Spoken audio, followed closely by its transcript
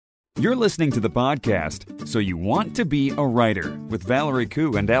You're listening to the podcast, So You Want to Be a Writer, with Valerie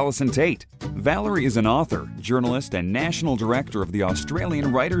Khoo and Allison Tate. Valerie is an author, journalist, and national director of the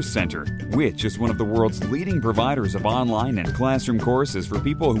Australian Writers' Centre, which is one of the world's leading providers of online and classroom courses for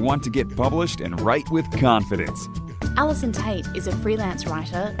people who want to get published and write with confidence. Allison Tate is a freelance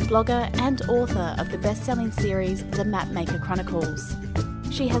writer, blogger, and author of the best-selling series The Mapmaker Chronicles.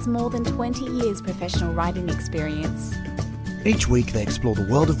 She has more than 20 years professional writing experience. Each week they explore the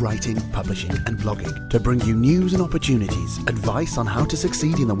world of writing, publishing and blogging to bring you news and opportunities, advice on how to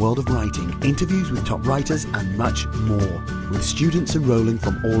succeed in the world of writing, interviews with top writers and much more. With students enrolling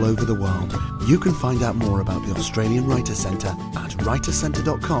from all over the world, you can find out more about the Australian Writers' Centre at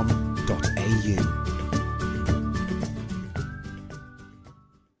writerscentre.com.au.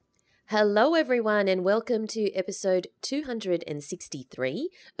 Hello everyone and welcome to episode 263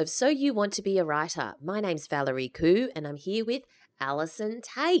 of So You Want to Be a Writer. My name's Valerie Khoo and I'm here with Allison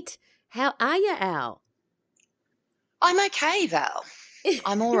Tate. How are you, Al? I'm okay, Val.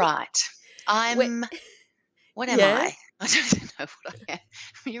 I'm all right. What am I? I don't even know what I am.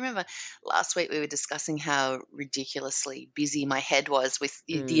 You remember last week we were discussing how ridiculously busy my head was with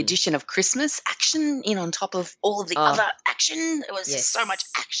the addition of Christmas action in on top of all of the other action. There was so much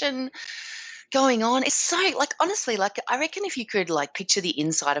action going on. It's so, honestly, I reckon if you could, picture the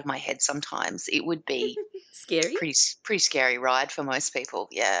inside of my head sometimes, it would be scary. Pretty scary ride for most people.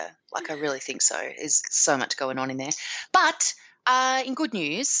 Yeah, I really think so. There's so much going on in there. But in good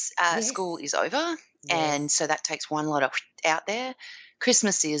news, school is over. Yes. And so that takes one lot of out there.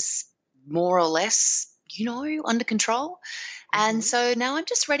 Christmas is more or less, under control. Mm-hmm. And so now I'm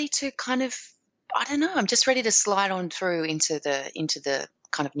just ready to I'm just ready to slide on through into the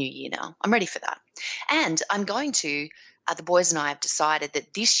kind of new year now. I'm ready for that. And I'm going to, the boys and I have decided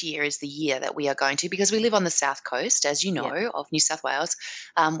that this year is the year that we are going to, because we live on the south coast, as you know, of New South Wales.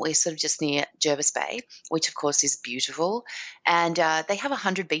 We're sort of just near Jervis Bay, which of course is beautiful. And they have a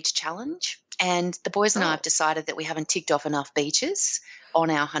 100 beach challenge. And the boys and I have decided that we haven't ticked off enough beaches on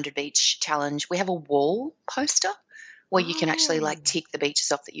our 100 beach challenge. We have a wall poster where you can actually tick the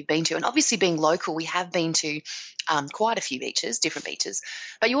beaches off that you've been to. And obviously being local, we have been to quite a few beaches, different beaches.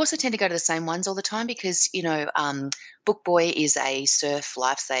 But you also tend to go to the same ones all the time because, Book Boy is a surf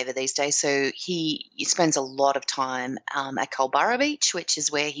lifesaver these days. So he spends a lot of time at Culburra Beach, which is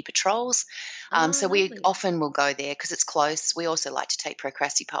where he patrols. So we often will go there because it's close. We also like to take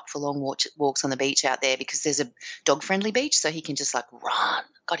Procrasti Pup for long walks on the beach out there because there's a dog-friendly beach, so he can just run.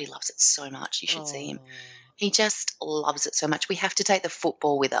 God, he loves it so much. You should see him. He just loves it so much. We have to take the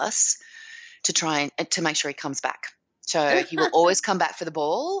football with us to try and to make sure he comes back. So he will always come back for the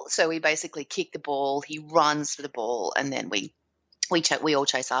ball. So we basically kick the ball, he runs for the ball, and then we all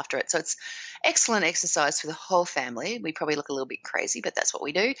chase after it. So it's excellent exercise for the whole family. We probably look a little bit crazy, but that's what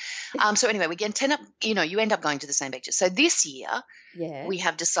we do. So anyway, we can you end up going to the same beaches. So this year we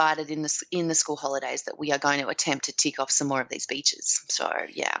have decided in the school holidays that we are going to attempt to tick off some more of these beaches. So,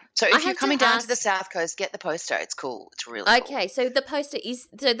 yeah. So if you're coming down to the South Coast, get the poster. It's cool. It's really cool. Okay, so the poster is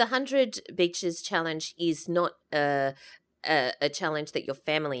 – so the 100 Beaches Challenge is not a challenge that your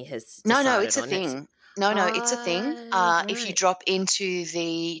family has decided on. No, it's a thing. No, it's a thing. If you drop into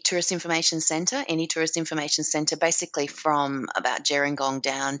the Tourist Information Centre, any Tourist Information Centre, basically from about Gerringong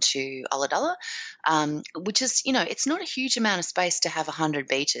down to Ulladulla, which is, it's not a huge amount of space to have 100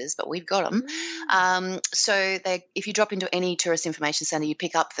 beaches, but we've got them. So if you drop into any Tourist Information Centre, you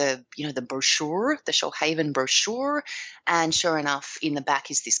pick up the brochure, the Shoalhaven brochure, and sure enough, in the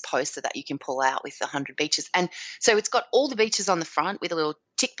back is this poster that you can pull out with the 100 beaches. And so it's got all the beaches on the front with a little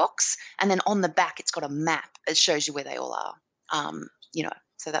tick box, and then on the back it's got a map that shows you where they all are.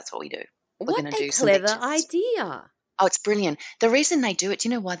 So that's what we do. We're going to do some beaches. What a clever idea. Oh, it's brilliant. The reason they do it, do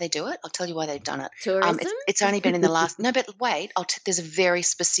you know why they do it? I'll tell you why they've done it. Tourism? It's only been in the last – no, but wait, there's a very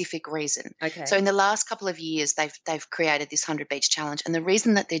specific reason. Okay. So in the last couple of years they've created this 100 Beach Challenge, and the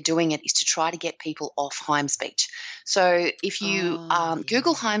reason that they're doing it is to try to get people off Hymes Beach. So if you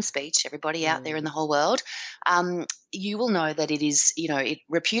Google Hymes Beach, everybody out there in the whole world, you will know that it is, it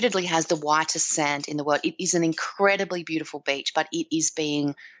reputedly has the whitest sand in the world. It is an incredibly beautiful beach, but it is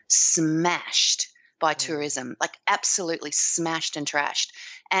being smashed by tourism, absolutely smashed and trashed.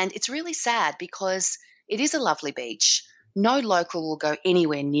 And it's really sad because it is a lovely beach. No local will go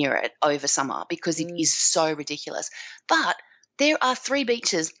anywhere near it over summer because it is so ridiculous. But there are 3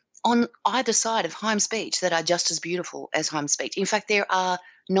 beaches on either side of Hymes Beach that are just as beautiful as Hymes Beach. In fact, there are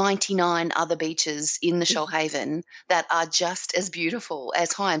 99 other beaches in the Shoalhaven that are just as beautiful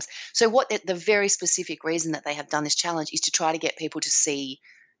as Hymes. So the very specific reason that they have done this challenge is to try to get people to see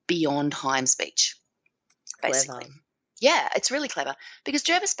beyond Hymes Beach, basically. Clever. Yeah, it's really clever because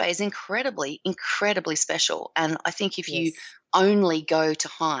Jervis Bay is incredibly, incredibly special. And I think if you Yes. only go to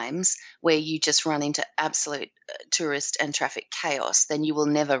Himes where you just run into absolute tourist and traffic chaos, then you will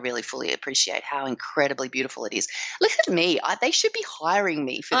never really fully appreciate how incredibly beautiful it is. Look at me. They should be hiring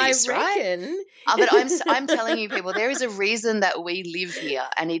me for I this, right? reckon. But I'm telling you, people, there is a reason that we live here,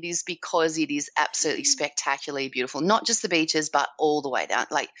 and it is because it is absolutely spectacularly beautiful. Not just the beaches, but all the way down,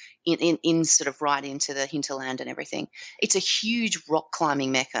 like in sort of right into the hinterland and everything. It's a huge rock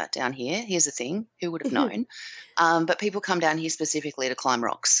climbing mecca down here. Here's the thing: who would have known? But people come down here specifically to climb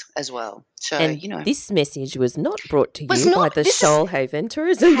rocks as well. So And this message was not brought to Was you by not- the this is- Shoalhaven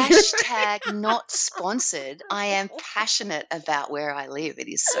Tourism. Hashtag not sponsored. I am passionate about where I live. It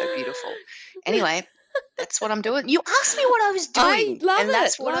is so beautiful. Anyway, that's what I'm doing. You asked me what I was doing, I love and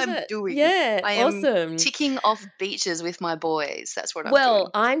that's it. what love I'm it. doing. Yeah, I am awesome. ticking off beaches with my boys. That's what I'm Well,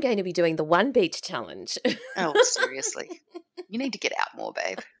 doing. I'm going to be doing the One Beach Challenge. Oh, seriously. You need to get out more,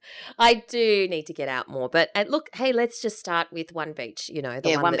 babe. I do need to get out more. But look, hey, let's just start with One Beach, the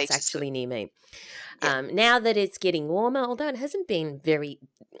Yeah, one One that's Beach is actually near me. Yeah. Now that it's getting warmer, although it hasn't been very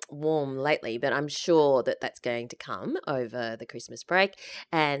warm lately, but I'm sure that that's going to come over the Christmas break.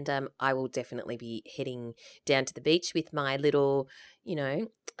 And I will definitely be heading down to the beach with my little,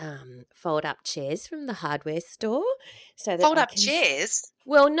 fold-up chairs from the hardware store. So that Fold I up can chairs.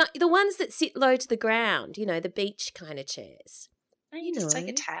 Well, no, the ones that sit low to the ground, the beach kind of chairs. You just take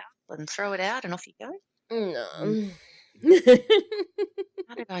a towel and throw it out and off you go. No.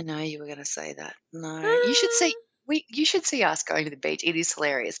 How did I know you were going to say that? No, you should see. You should see us going to the beach. It is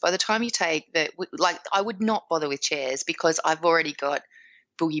hilarious. By the time you take I would not bother with chairs because I've already got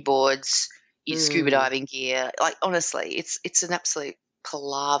boogie boards, scuba diving gear. Like honestly, it's an absolute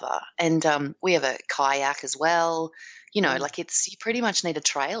palaver. And we have a kayak as well. Like you pretty much need a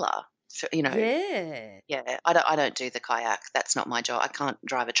trailer. Yeah. Yeah, I don't do the kayak. That's not my job. I can't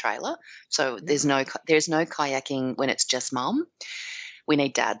drive a trailer, so there's no kayaking when it's just mum. We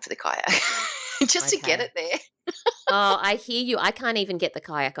need dad for the kayak just to get Okay. it there. Oh, I hear you. I can't even get the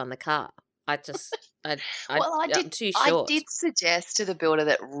kayak on the car. I'm too I short. did suggest to the builder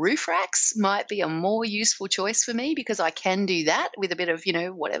that roof racks might be a more useful choice for me because I can do that with a bit of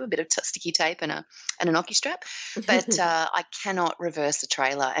whatever, bit of sticky tape and an Oki strap. But I cannot reverse a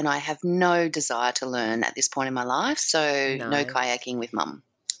trailer, and I have no desire to learn at this point in my life. So no kayaking with mum.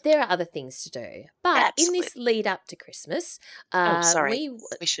 There are other things to do. But in this Absolutely. lead up to Christmas, Sorry,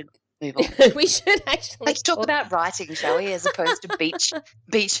 we should move on. we should actually Let's talk about writing, shall we, as opposed to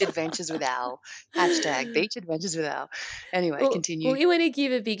beach adventures with Al. Hashtag beach adventures with Al. Anyway, continue. We want to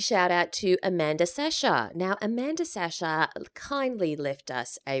give a big shout out to Amanda Sasha. Now, Amanda Sasha kindly left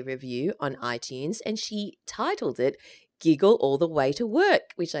us a review on iTunes and she titled it Giggle All the Way to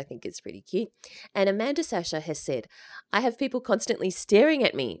Work, which I think is pretty cute. And Amanda Sasha has said, I have people constantly staring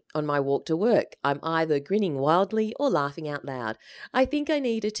at me on my walk to work. I'm either grinning wildly or laughing out loud. I think I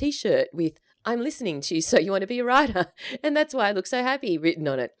need a t-shirt with I'm listening to So You Want to Be a Writer, and that's why I look so happy written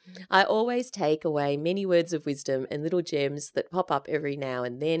on it. I always take away many words of wisdom and little gems that pop up every now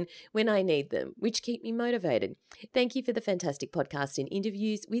and then when I need them, which keep me motivated. Thank you for the fantastic podcast and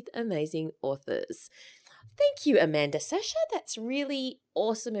interviews with amazing authors. Thank you, Amanda Sasha. That's really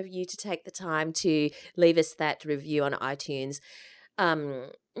awesome of you to take the time to leave us that review on iTunes. Really,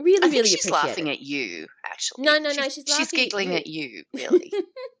 I think really she's appreciate laughing it. at you, actually. No, she's laughing She's giggling at you. at you, really.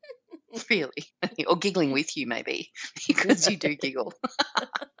 Really. Or giggling with you, maybe, because you do giggle.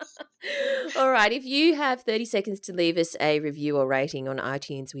 All right. If you have 30 seconds to leave us a review or rating on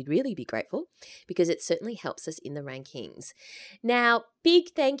iTunes, we'd really be grateful because it certainly helps us in the rankings. Now,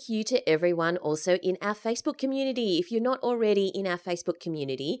 big thank you to everyone also in our Facebook community. If you're not already in our Facebook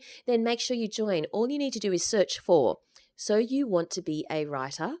community, then make sure you join. All you need to do is search for So You Want to Be a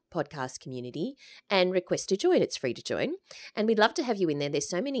Writer podcast community and request to join. It's free to join. And we'd love to have you in there. There's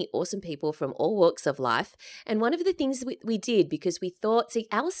so many awesome people from all walks of life. And one of the things we did, because we thought,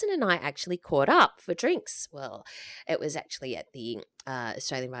 Alison and I actually caught up for drinks. Well, it was actually at the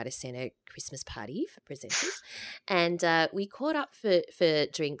Australian Writers' Centre Christmas party for presenters. And we caught up for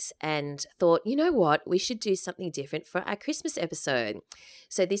drinks and thought, you know what, we should do something different for our Christmas episode.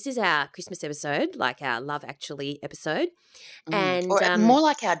 So this is our Christmas episode, like our Love Actually episode. And or more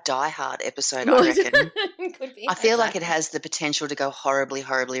like our Die Hard episode, I reckon. Could be I feel Die like it has the potential to go horribly,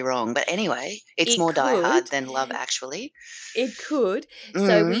 horribly wrong. But anyway, it's more Die Hard than Love Actually. It could.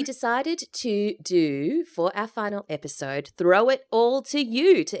 So we decided to do, for our final episode, throw it all to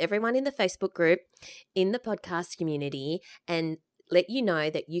you, to everyone in the Facebook group, in the podcast community, and let you know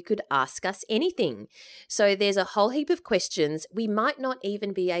that you could ask us anything. So there's a whole heap of questions. We might not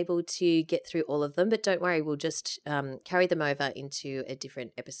even be able to get through all of them, but don't worry, we'll just carry them over into a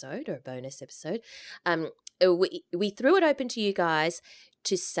different episode or a bonus episode. We threw it open to you guys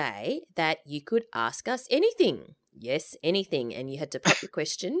to say that you could ask us anything. Yes, anything. And you had to pop the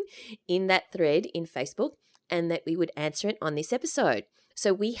question in that thread in Facebook and that we would answer it on this episode.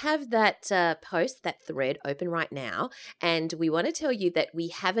 So we have that post, that thread open right now, and we want to tell you that we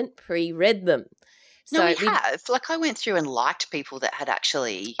haven't pre-read them. No, we have. Like, I went through and liked people that had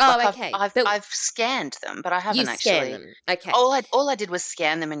actually. Oh, like, okay. I've scanned them, but I haven't actually. Scanned them. Okay. All I did was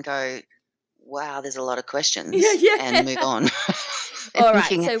scan them and go, wow, there's a lot of questions, and move on. All right.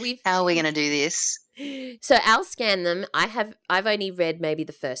 Thinking, So how are we going to do this? So I'll scan them. I've only read maybe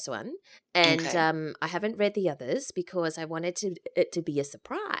the first one, and Okay. I haven't read the others because I wanted it to be a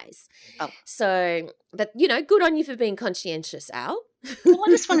surprise. Oh. So, but good on you for being conscientious, Al. Well,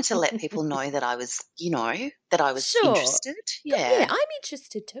 I just wanted to let people know that I was, Sure. interested. Yeah, I'm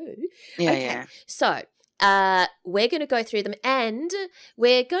interested too. Yeah, Okay. yeah. So, we're going to go through them, and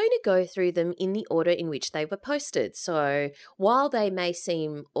we're going to go through them in the order in which they were posted. So while they may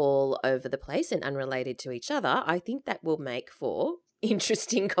seem all over the place and unrelated to each other, I think that will make for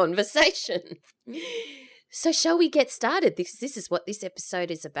interesting conversation. So shall we get started? This is what this episode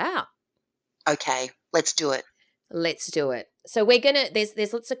is about. Okay, let's do it. Let's do it. So we're going to,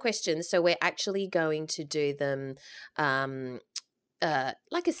 there's lots of questions. So we're actually going to do them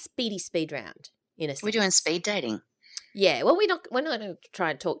like a speed round. We're doing speed dating. Yeah, well, we're not going to try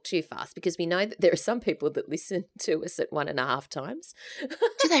and talk too fast because we know that there are some people that listen to us at 1.5 times.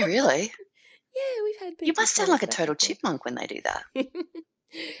 Do they really? Yeah, we've had people. You must sound tell like a us that total before. chipmunk when they do that.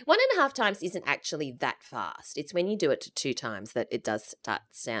 1.5 times isn't actually that fast. It's when you do it to 2 times that it does start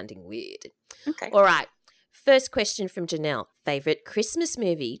sounding weird. Okay. All right. First question from Janelle. Favorite Christmas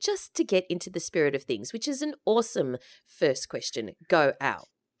movie, just to get into the spirit of things, which is an awesome first question. Go, Al.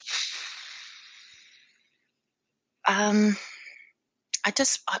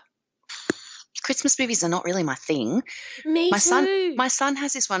 Christmas movies are not really my thing. Me too. My son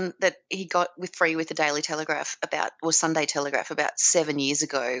has this one that he got free with the Daily Telegraph Sunday Telegraph about 7 years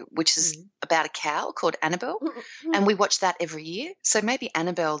ago, which is about a cow called Annabelle, and we watch that every year. So maybe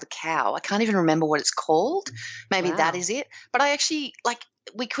Annabelle the cow. I can't even remember what it's called. Maybe that is it. But I actually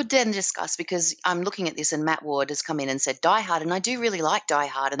we could then discuss, because I'm looking at this and Matt Ward has come in and said Die Hard, and I do really like Die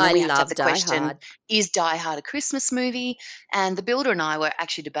Hard. And then we have to have the question, is Die Hard a Christmas movie? And the builder and I were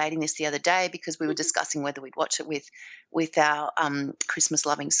actually debating this the other day because we were discussing whether we'd watch it with our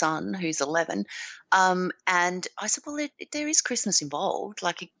Christmas-loving son, who's 11. And I said, well, there is Christmas involved.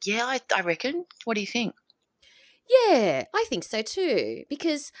 I reckon. What do you think? Yeah, I think so too,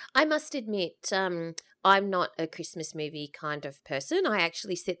 because I must admit I'm not a Christmas movie kind of person. I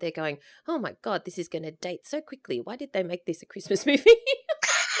actually sit there going, oh my God, this is going to date so quickly. Why did they make this a Christmas movie?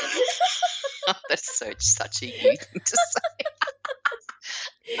 That's such a you thing to say.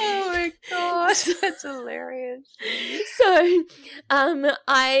 Oh my gosh, that's hilarious. So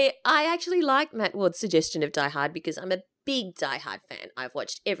I actually like Matt Ward's suggestion of Die Hard because I'm a big Die Hard fan. I've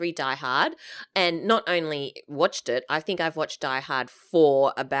watched every Die Hard, and not only watched it, I think I've watched Die Hard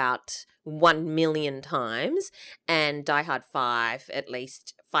 4 about 1 million times and Die Hard 5 at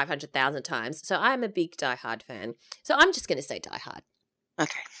least 500,000 times. So I'm a big Die Hard fan. So I'm just going to say Die Hard.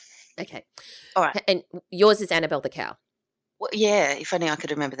 Okay. All right. And yours is Annabelle the cow. Well, yeah, if only I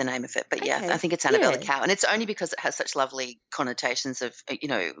could remember the name of it. But yeah, Okay. I think it's Annabelle the Yeah. cow. And it's only because it has such lovely connotations of,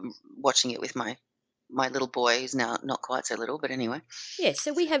 watching it with my little boy, who's now not quite so little, but anyway. Yeah,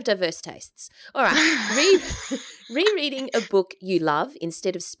 so we have diverse tastes. All right. Rereading a book you love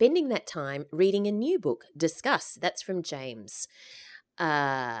instead of spending that time reading a new book. Discuss. That's from James. Go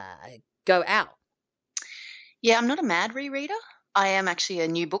Al. Yeah, I'm not a mad rereader. I am actually a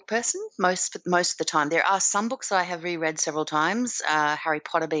new book person most of the time. There are some books that I have reread several times, Harry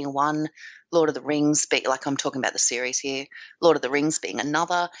Potter being one, Lord of the Rings, I'm talking about the series here, Lord of the Rings being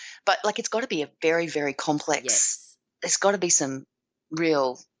another. But it's got to be a very, very complex. Yes. There's got to be some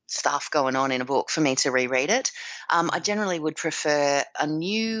real stuff going on in a book for me to reread it. I generally would prefer a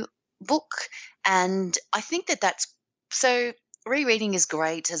new book, and I think that's so. Rereading is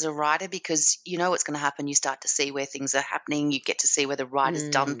great as a writer because you know what's going to happen. You start to see where things are happening. You get to see where the writer's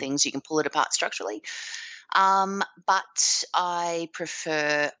done things. You can pull it apart structurally. But I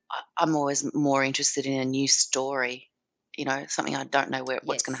prefer – I'm always more interested in a new story, something I don't know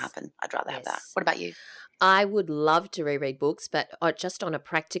what's going to happen. I'd rather have that. What about you? I would love to reread books, but just on a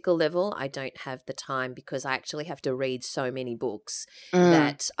practical level, I don't have the time because I actually have to read so many books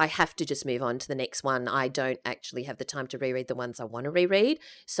that I have to just move on to the next one. I don't actually have the time to reread the ones I want to reread.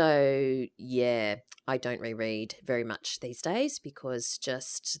 So, yeah, I don't reread very much these days because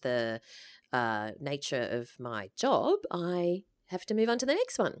just the nature of my job, I have to move on to the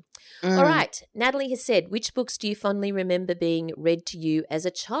next one. All right. Natalie has said, which books do you fondly remember being read to you as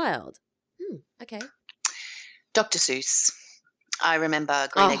a child? Okay. Dr. Seuss. I remember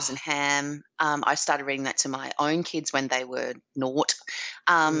Green Eggs and Ham. I started reading that to my own kids when they were naught.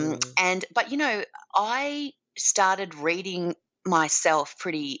 But, you know, I started reading myself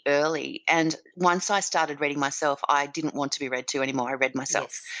pretty early, and once I started reading myself, I didn't want to be read to anymore. I read myself.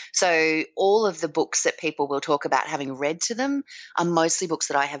 Yes. So all of the books that people will talk about having read to them are mostly books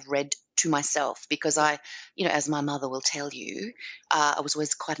that I have read to myself because I, you know, as my mother will tell you, I was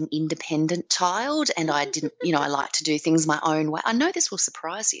always quite an independent child, and I didn't, you know, I like to do things my own way. I know this will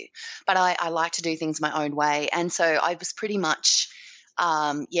surprise you, but I like to do things my own way, and so I was pretty much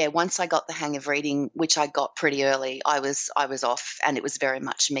once I got the hang of reading, which I got pretty early, I was off, and it was very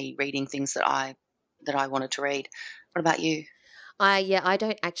much me reading things that I wanted to read. What about you? I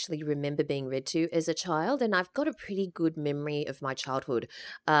don't actually remember being read to as a child, and I've got a pretty good memory of my childhood.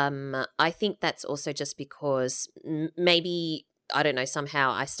 I think that's also just because maybe, I don't know,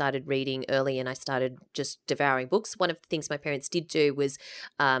 somehow I started reading early and I started just devouring books. One of the things my parents did do was,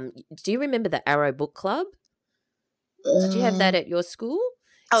 do you remember the Arrow Book Club? Did you have that at your school?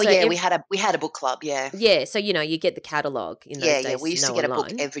 Oh, so yeah, we had a book club, yeah. Yeah, so, you know, you get the catalogue in those days. Yeah, we used to get a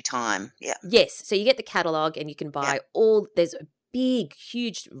book every time, yeah. Yes, so you get the catalogue and you can buy there's a big,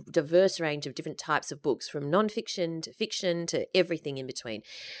 huge, diverse range of different types of books, from non-fiction to fiction to everything in between.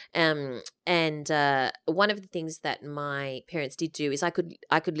 And one of the things that my parents did do is I could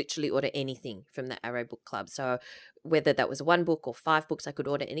literally order anything from the Arrow Book Club. So whether that was 1 book or 5 books, I could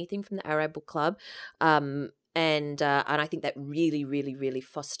order anything from the Arrow Book Club. And I think that really, really, really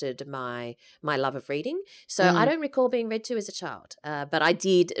fostered my love of reading. So I don't recall being read to as a child, but I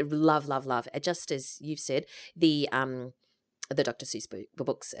did love, just as you've said, the Dr. Seuss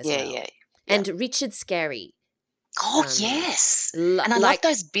books as well. Yeah. And Richard Scarry. Oh, yes. And I love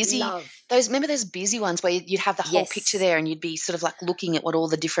those busy, remember those busy ones where you'd have the whole picture there and you'd be sort of like looking at what all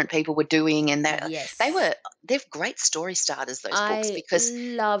the different people were doing, and they're great story starters, those books,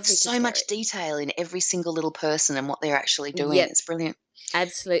 because so much detail in every single little person and what they're actually doing. It's brilliant.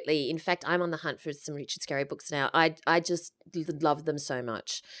 Absolutely. In fact, I'm on the hunt for some Richard Scarry books now. I just love them so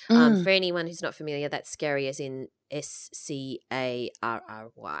much. For anyone who's not familiar, that's Scarry as in Scarry. All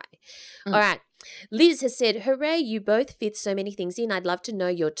right. Liz has said, hooray, you both fit so many things in. I'd love to know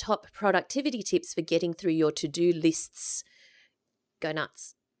your top productivity tips for getting through your to-do lists. Go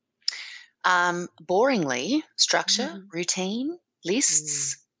nuts. Boringly, structure, routine,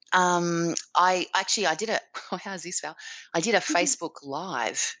 lists. I did how's this, Val? I did a Facebook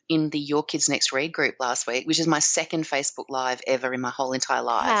Live in the Your Kids Next Read group last week, which is my second Facebook Live ever in my whole entire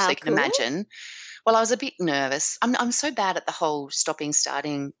life. So you can imagine. Well, I was a bit nervous. I'm so bad at the whole stopping,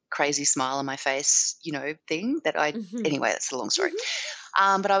 starting, crazy smile on my face, you know, thing that anyway, that's a long story.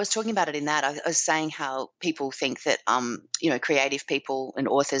 But I was talking about it in that. I was saying how people think that, you know, creative people and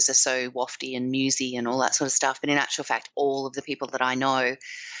authors are so wafty and musy and all that sort of stuff. But in actual fact, all of the people that I know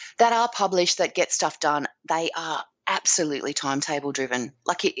that are published, that get stuff done, they are absolutely timetable driven.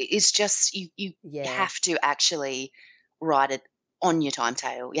 Like it's just you have to actually write it on your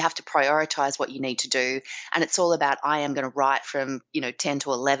timetable. You have to prioritize what you need to do, and it's all about, I am going to write from 10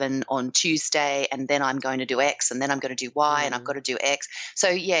 to 11 on Tuesday, and then I'm going to do X, and then I'm going to do Y, and I've got to do X. So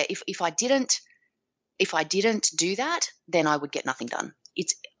yeah, if I didn't do that, then I would get nothing done.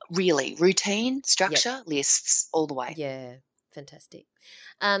 It's really routine, structure, lists all the way. Yeah. Fantastic.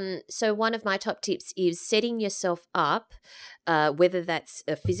 So one of my top tips is setting yourself up, whether that's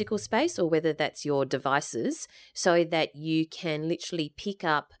a physical space or whether that's your devices, so that you can literally pick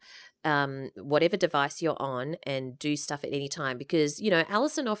up whatever device you're on and do stuff at any time. Because, you know,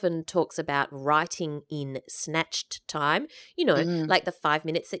 Alison often talks about writing in snatched time, you know, like the 5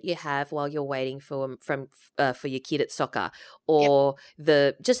 minutes that you have while you're waiting for your kid at soccer, or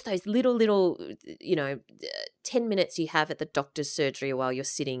just those little, you know, 10 minutes you have at the doctor's surgery while you're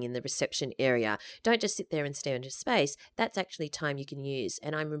sitting in the reception area. Don't just sit there and stare into space. That's actually time you can use.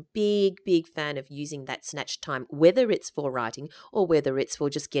 And I'm a big fan of using that snatched time, whether it's for writing or whether it's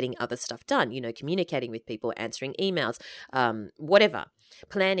for just getting other stuff done, you know, communicating with people, answering emails, whatever,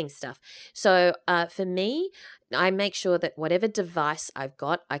 planning stuff. So for me, I make sure that whatever device I've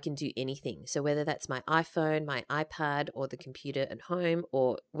got, I can do anything. So whether that's my iPhone, my iPad, or the computer at home,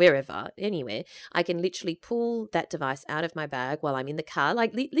 or wherever, anywhere, I can literally pull that device out of my bag while I'm in the car.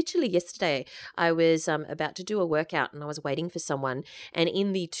 Like literally yesterday, I was about to do a workout and I was waiting for someone. And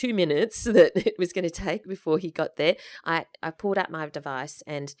in the 2 minutes that it was going to take before he got there, I pulled out my device,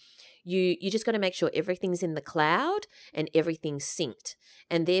 and you just got to make sure everything's in the cloud and everything's synced.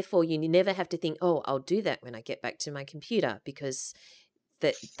 And therefore, you never have to think, oh, I'll do that when I get back to my computer, because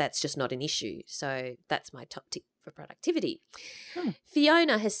that's just not an issue. So that's my top tip for productivity.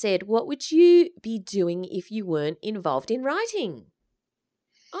 Fiona has said, what would you be doing if you weren't involved in writing?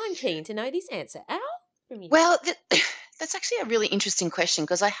 I'm keen to know this answer. Al? From you. Well, that's actually a really interesting question,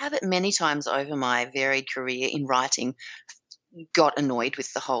 because I have it many times over my varied career in writing got annoyed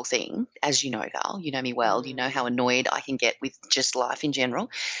with the whole thing. As you know, Val, you know me well. You know how annoyed I can get with just life in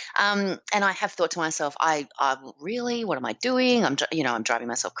general. And I have thought to myself, I really, what am I doing? I'm driving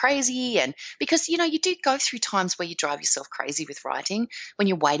myself crazy. And because, you do go through times where you drive yourself crazy with writing, when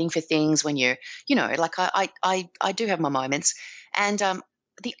you're waiting for things, when you're, like I do have my moments. And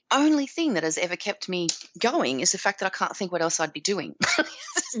the only thing that has ever kept me going is the fact that I can't think what else I'd be doing.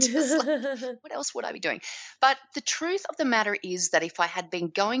 It's just like, what else would I be doing? But the truth of the matter is that if I had been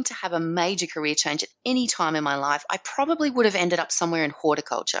going to have a major career change at any time in my life, I probably would have ended up somewhere in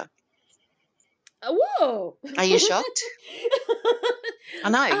horticulture. Whoa. Are you shocked? I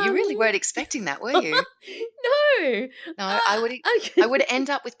know, you really weren't expecting that, were you? No. No, I would end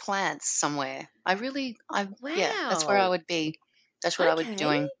up with plants somewhere. Yeah, that's where I would be. That's what I would be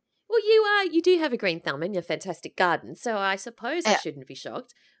doing. Well, you do have a green thumb and a fantastic garden, so I suppose I shouldn't be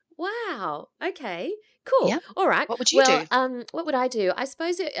shocked. Wow. Okay. Cool. Yeah. All right. What would you do? What would I do? I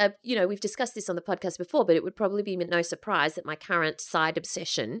suppose, we've discussed this on the podcast before, but it would probably be no surprise that my current side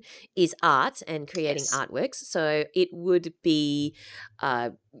obsession is art and creating artworks. So it would be,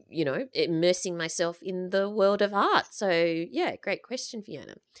 immersing myself in the world of art. So, yeah, great question,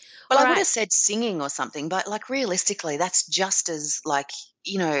 Fiona. Well, I would have said singing or something, but realistically, that's just as I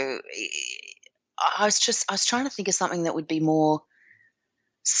was trying to think of something that would be more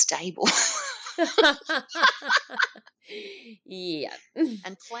stable. Yeah.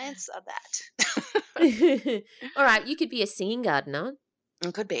 And plants are that. All right, you could be a singing gardener.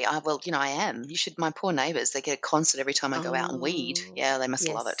 It could be. I am. You should. My poor neighbours, they get a concert every time I go out and weed. Yeah, they must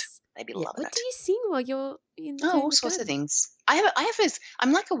love it. They'd be loving What it. do you sing while you're in? All sorts of things.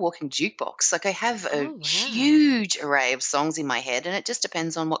 I'm like a walking jukebox. Like I have a wow. huge array of songs in my head, and it just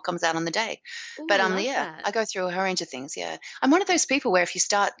depends on what comes out on the day. Ooh, But I love that. I go through a whole range of things. Yeah, I'm one of those people where if you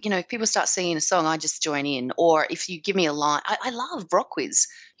start, if people start singing a song, I just join in. Or if you give me a line, I love rock quiz.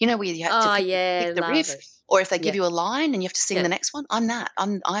 Where you have to pick the riff. It. Or if they give you a line and you have to sing the next one, I'm that.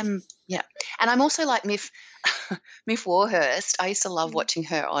 I'm And I'm also like Miff Warhurst. I used to love watching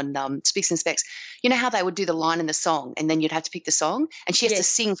her on Speaks and Specs. You know how they would do the line in the song and then you'd have to pick the song, and she has to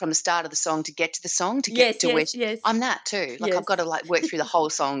sing from the start of the song to get to the song to get to where I'm that too. Like I've got to work through the whole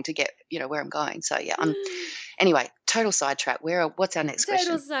song to get where I'm going. So yeah, anyway, total sidetrack. What's our next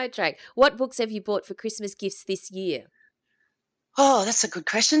question? Total sidetrack. What books have you bought for Christmas gifts this year? Oh, that's a good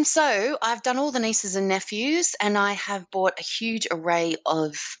question. So I've done all the nieces and nephews, and I have bought a huge array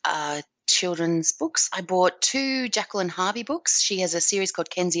of children's books. I bought 2 Jacqueline Harvey books. She has a series called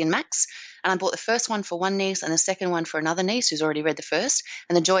Kenzie and Max, and I bought the first one for one niece and the second one for another niece who's already read the first.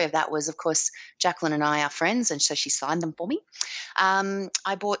 And the joy of that was, of course, Jacqueline and I are friends, and so she signed them for me.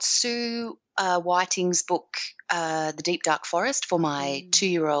 I bought Sue Whiting's book, The Deep Dark Forest, for my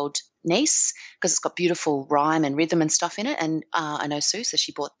 2-year-old niece, because it's got beautiful rhyme and rhythm and stuff in it, and I know Sue, so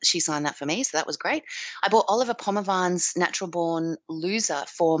she signed that for me, so that was great. I bought Oliver Pomervan's Natural Born Loser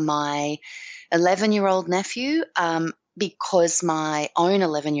for my 11-year-old nephew, because my own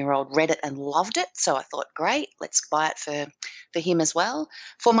 11-year-old read it and loved it, so I thought, great, let's buy it for him as well.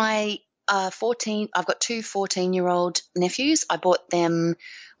 For my I've got 2 14-year-old nephews. I bought them.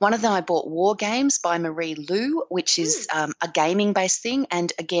 One of them I bought War Games by Marie Lu, which is a gaming-based thing.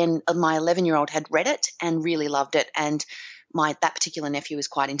 And again, my 11-year-old had read it and really loved it. And that particular nephew is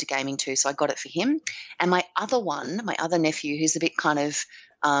quite into gaming too, so I got it for him. And my other nephew, who's a bit kind of,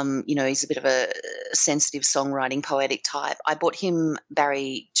 he's a bit of a sensitive songwriting, poetic type. I bought him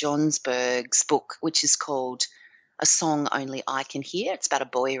Barry Johnsberg's book, which is called A Song Only I Can Hear. It's about a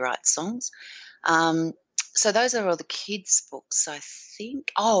boy who writes songs. So those are all the kids' books, I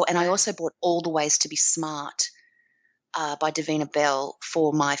think. Oh, and I also bought All the Ways to Be Smart by Davina Bell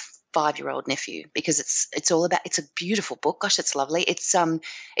for my 5-year-old nephew, because it's all about, it's a beautiful book. Gosh, it's lovely. It's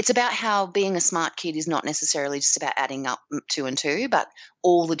about how being a smart kid is not necessarily just about adding up 2 and 2, but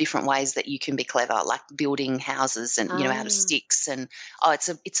all the different ways that you can be clever, like building houses and out of sticks. And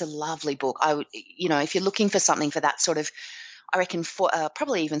it's a lovely book. I would, if you're looking for something for that sort of, I reckon for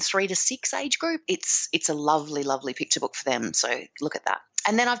probably even 3 to 6 age group, it's a lovely, lovely picture book for them. So look at that.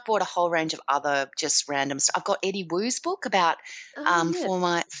 And then I've bought a whole range of other just random stuff. I've got Eddie Wu's book about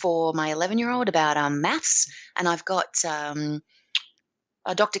for my 11-year-old about maths, and I've got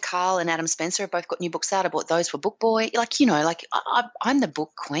Dr. Carl and Adam Spencer have both got new books out. I bought those for Book Boy. I'm the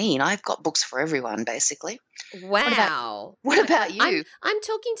book queen. I've got books for everyone, basically. Wow. What about you? I'm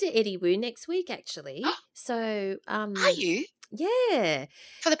talking to Eddie Wu next week, actually. So, are you? Yeah.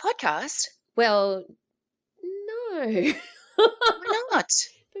 For the podcast? Well, no. Why not?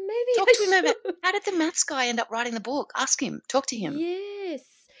 But maybe talk to him about how did the maths guy end up writing the book? Ask him. Talk to him. Yes.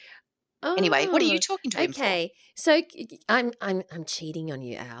 Anyway, what are you talking to him for? Okay, so I'm cheating on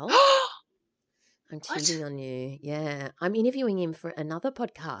you, Al. I'm cheating on you. Yeah, I'm interviewing him for another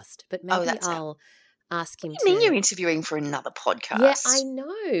podcast, but maybe I'll ask him. What do you mean you're interviewing for another podcast? Yeah, I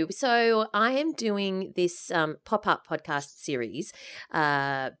know. So I am doing this pop-up podcast series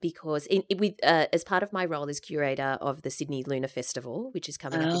because as part of my role as curator of the Sydney Lunar Festival, which is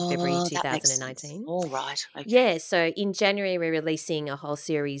coming up in February 2019. All right. Okay. Yeah, so in January we're releasing a whole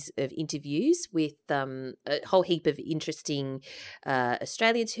series of interviews with a whole heap of interesting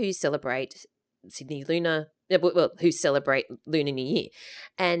Australians who celebrate Sydney Lunar, who celebrate Lunar New Year.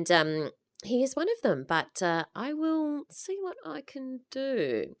 And he is one of them, but I will see what I can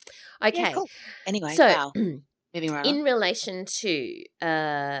do. Okay. Yeah, cool. Anyway, so moving right in on. relation to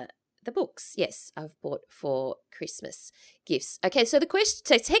the books, yes, I've bought for Christmas gifts. Okay, so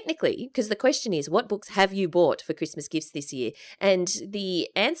technically, because the question is, what books have you bought for Christmas gifts this year? And the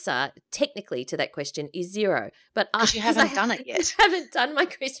answer, technically, to that question is 0. But you haven't done it yet. I haven't done my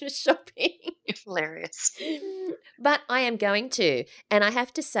Christmas shopping. You're hilarious. But I am going to, and I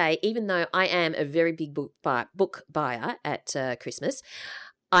have to say, even though I am a very big book buyer at Christmas,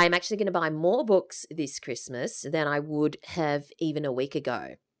 I'm actually going to buy more books this Christmas than I would have even a week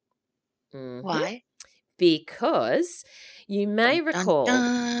ago. Mm-hmm. Why? Because you may recall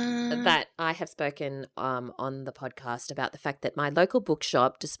that I have spoken on the podcast about the fact that my local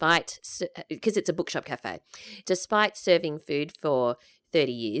bookshop, because it's a bookshop cafe, despite serving food for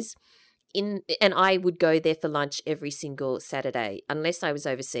 30 years, and I would go there for lunch every single Saturday, unless I was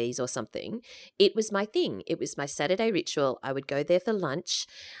overseas or something. It was my thing. It was my Saturday ritual. I would go there for lunch.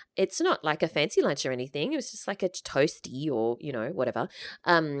 It's not like a fancy lunch or anything. It was just like a toasty or, whatever.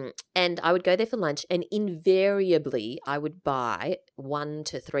 And I would go there for lunch, and invariably I would buy 1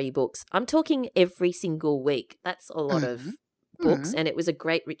 to 3 books. I'm talking every single week. That's a lot of books, and it was a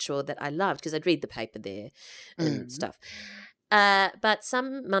great ritual that I loved because I'd read the paper there and stuff. But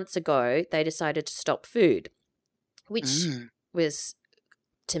some months ago, they decided to stop food, which was,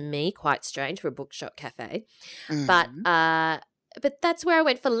 to me, quite strange for a bookshop cafe. But that's where I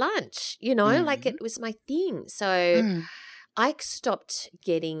went for lunch, like it was my thing. So I stopped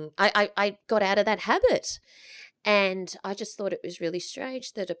I got out of that habit. And I just thought it was really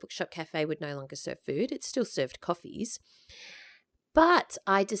strange that a bookshop cafe would no longer serve food. It still served coffees. But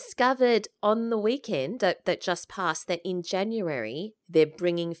I discovered on the weekend that just passed that in January, they're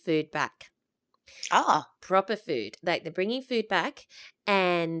bringing food back. Proper food. They're bringing food back.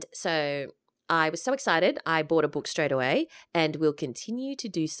 And so I was so excited. I bought a book straight away and will continue to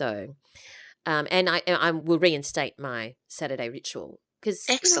do so. And I will reinstate my Saturday ritual because,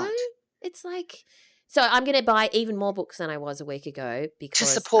 it's like... So I'm going to buy even more books than I was a week ago because to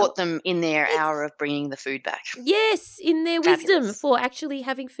support them in their hour of bringing the food back. Yes, in their wisdom for actually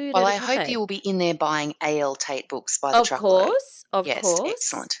having food. Well, I hope you will be in there buying A.L. Tate books by the truckload. Of course.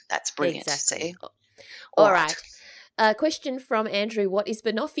 Excellent. That's brilliant. Exactly. See? All right. Question from Andrew: what is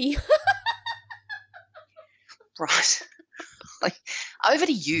banoffee? Right. Over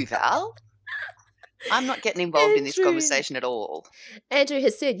to you, Val. I'm not getting involved in this conversation at all. Andrew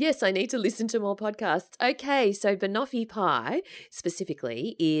has said, yes, I need to listen to more podcasts. Okay, so banoffee pie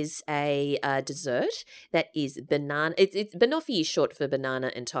specifically is a dessert that is banana. Banoffee is short for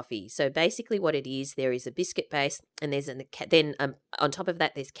banana and toffee. So basically what it is, there is a biscuit base and then on top of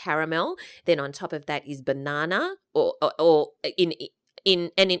that there's caramel. Then on top of that is banana or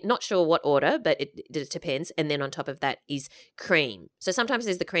not sure what order, but it depends. And then on top of that is cream. So sometimes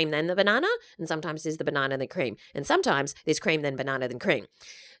there's the cream then the banana, and sometimes there's the banana then cream, and sometimes there's cream then banana then cream.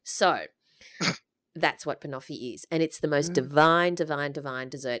 So That's what banoffee is. And it's the most divine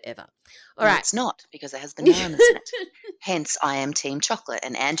dessert ever. All No, right. it's not, because it has bananas in it. Hence, I am team chocolate.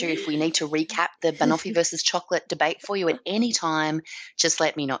 And Andrew, if we need to recap the banoffee versus chocolate debate for you at any time, just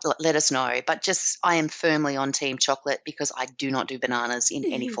let us know. But I am firmly on team chocolate because I do not do bananas in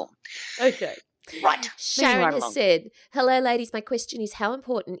any form. Okay. Right. Sharon has said, hello, ladies. My question is, how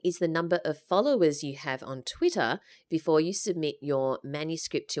important is the number of followers you have on Twitter before you submit your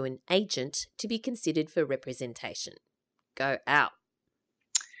manuscript to an agent to be considered for representation? Go out.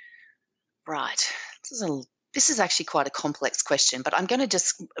 Right. This is actually quite a complex question, but I'm going to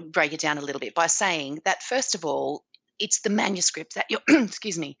just break it down a little bit by saying that, first of all, it's the manuscript that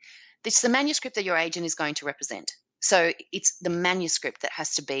it's the manuscript that your agent is going to represent. So it's the manuscript that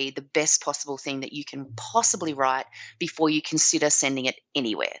has to be the best possible thing that you can possibly write before you consider sending it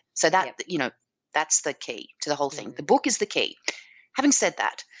anywhere. So that, that's the key to the whole thing. The book is the key. Having said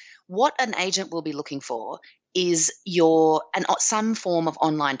that, what an agent will be looking for is some form of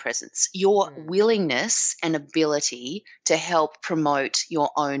online presence, your willingness and ability to help promote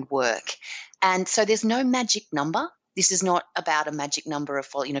your own work. And so there's no magic number. This is not about a magic number of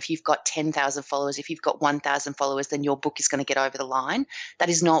followers. If you've got 10,000 followers, if you've got 1,000 followers, then your book is going to get over the line. That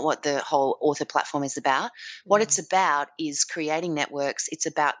is not what the whole author platform is about. What it's about is creating networks. It's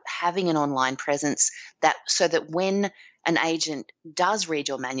about having an online presence so that when an agent does read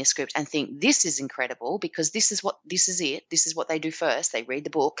your manuscript and think this is incredible because this is what they do first. They read the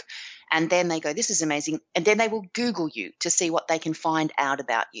book and then they go, this is amazing. And then they will Google you to see what they can find out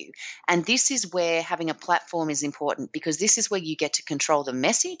about you. And this is where having a platform is important, because this is where you get to control the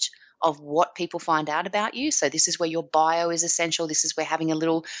message of what people find out about you. So this is where your bio is essential. This is where having a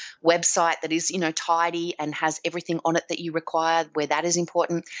little website that is, tidy and has everything on it that you require, where that is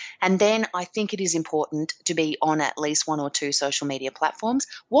important. And then I think it is important to be on at least one or two social media platforms.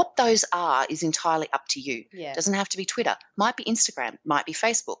 What those are is entirely up to you. Yeah. It doesn't have to be Twitter. Might be Instagram, might be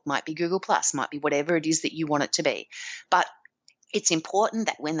Facebook, might be Google+, might be whatever it is that you want it to be. But it's important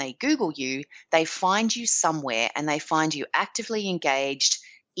that when they Google you, they find you somewhere and they find you actively engaged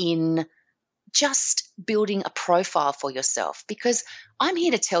in just building a profile for yourself, because I'm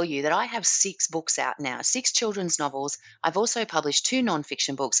here to tell you that I have 6 books out now, 6 children's novels. I've also published 2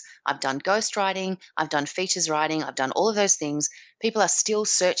 nonfiction books. I've done ghostwriting. I've done features writing. I've done all of those things. People are still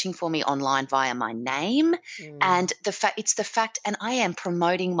searching for me online via my name. And it's the fact, and I am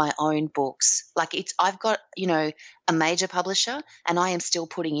promoting my own books. I've got, a major publisher, and I am still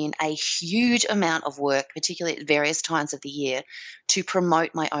putting in a huge amount of work, particularly at various times of the year, to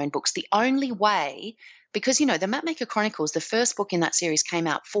promote my own books. The only way, because, the Mapmaker Chronicles, the first book in that series came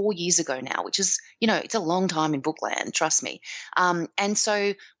out 4 years ago now, which is, it's a long time in bookland, trust me. And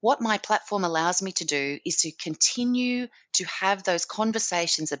so what my platform allows me to do is to continue to have those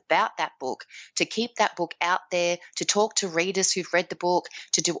conversations about that book, to keep that book out there, to talk to readers who've read the book,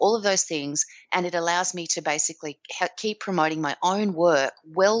 to do all of those things. And it allows me to basically keep promoting my own work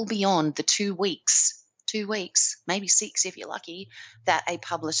well beyond the 2 weeks, maybe 6 if you're lucky, that a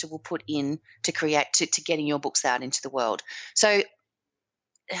publisher will put in to getting your books out into the world. So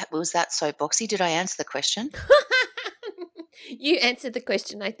was that soapboxy? Did I answer the question? You answered the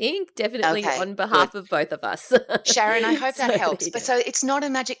question, I think, definitely Okay, on behalf of both of us. Sharon, I hope that helps. But So it's not a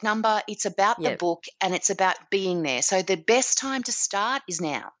magic number. It's about the book, and it's about being there. So the best time to start is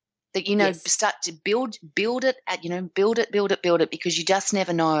now. That, start to build it build it, because you just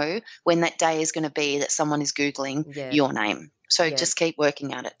never know when that day is going to be that someone is Googling your name. So just keep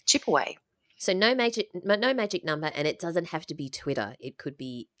working at it. Chip away. So no magic number, and it doesn't have to be Twitter. It could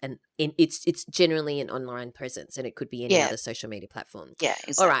be it's generally an online presence, and it could be any other social media platform. Yeah,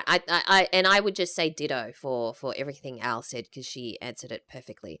 exactly. All right. I would just say ditto for everything Al said, because she answered it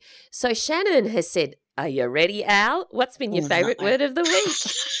perfectly. So Shannon has said, "Are you ready, Al? What's been your favorite word of the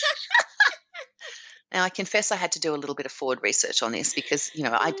week?" Now, I confess I had to do a little bit of forward research on this because,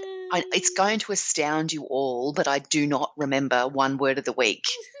 it's going to astound you all, but I do not remember one word of the week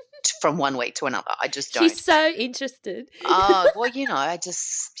from one week to another. I just don't. She's so interested. Oh, well,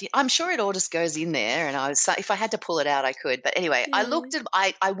 I'm sure it all just goes in there, and if I had to pull it out, I could. But anyway, I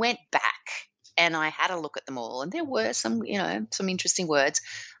went back and I had a look at them all, and there were some interesting words.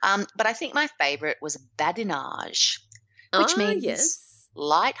 But I think my favorite was badinage, which means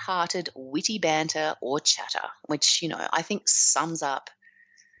light-hearted, witty banter or chatter, which, I think sums up,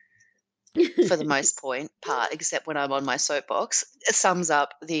 for the most part, except when I'm on my soapbox, it sums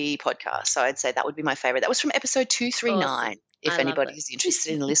up the podcast. So I'd say that would be my favorite. That was from episode 239. Awesome. If anybody is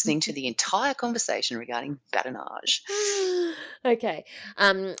interested in listening to the entire conversation regarding badinage. Okay.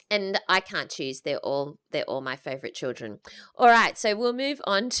 And I can't choose. They're all my favorite children. All right. So we'll move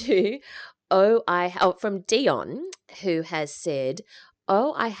on to from Dion, who has said,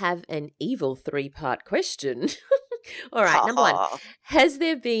 I have an evil 3-part question. All right, number 1. Has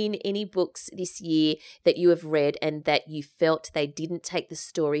there been any books this year that you have read and that you felt they didn't take the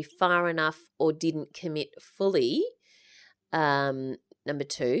story far enough or didn't commit fully? Number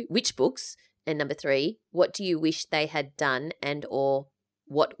 2, which books? And number 3, what do you wish they had done and or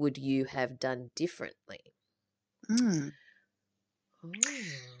what would you have done differently?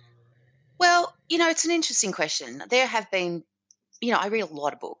 Well, it's an interesting question. There have been, I read a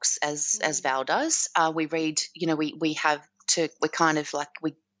lot of books as Val does. We read, we're kind of like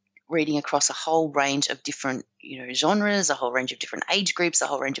we're reading across a whole range of different, genres, a whole range of different age groups, a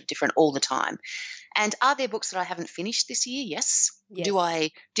whole range of different all the time. And are there books that I haven't finished this year? Yes. Do I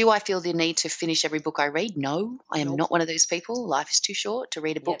feel the need to finish every book I read? No, I am not one of those people. Life is too short to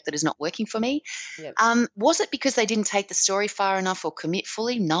read a book that is not working for me. Was it because they didn't take the story far enough or commit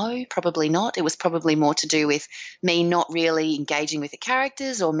fully? No, probably not. It was probably more to do with me not really engaging with the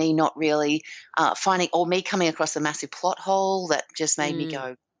characters or me not really finding or me coming across a massive plot hole that just made me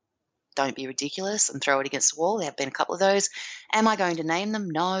go, don't be ridiculous and throw it against the wall. There have been a couple of those. Am I going to name them?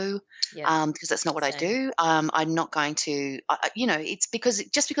 No, because that's not what I do. I'm not going to, it's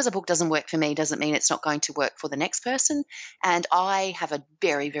just because a book doesn't work for me doesn't mean it's not going to work for the next person. And I have a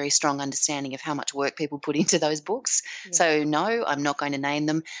very, very strong understanding of how much work people put into those books. Yeah. So no, I'm not going to name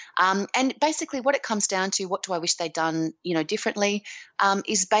them. And basically what it comes down to, what do I wish they'd done, differently,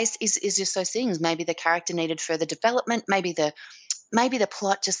 is just those things. Maybe the character needed further development. Maybe the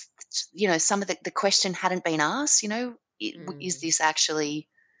plot just, some of the question hadn't been asked, is this actually,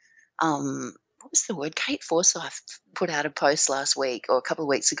 what was the word? Kate Forsyth put out a post last week or a couple of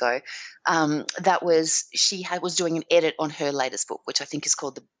weeks ago that was, she was doing an edit on her latest book, which I think is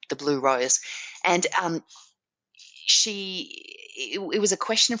called The Blue Rose. And it was a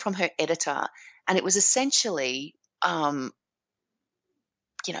question from her editor, and it was essentially, it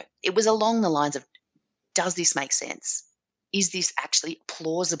was along the lines of, does this make sense? Is this actually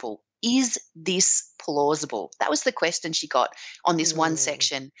plausible? Is this plausible? That was the question she got on this one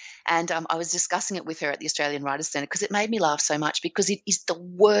section. And I was discussing it with her at the Australian Writers' Centre because it made me laugh so much, because it is the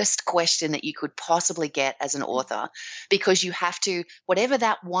worst question that you could possibly get as an author, because you have to, whatever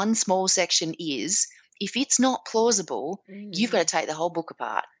that one small section is, if it's not plausible, you've got to take the whole book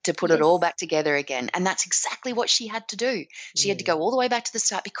apart to put it all back together again. And that's exactly what she had to do. She had to go all the way back to the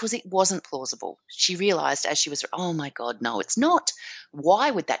start because it wasn't plausible. She realised as she was, oh my God, no, it's not. Why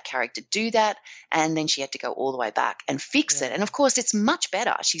would that character do that? And then she had to go all the way back and fix it. And of course, it's much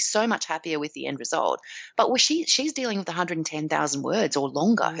better. She's so much happier with the end result. But she's dealing with 110,000 words or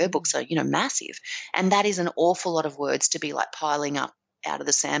longer. Her books are, massive. And that is an awful lot of words to be like piling up out of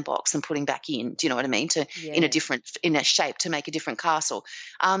the sandbox and putting back in, do you know what I mean? In a shape to make a different castle.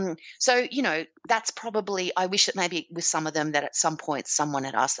 So, that's probably, I wish that maybe with some of them that at some point someone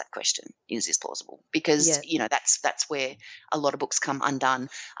had asked that question, is this plausible? Because, that's where a lot of books come undone.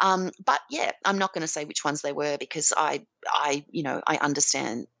 But yeah, I'm not going to say which ones they were, because I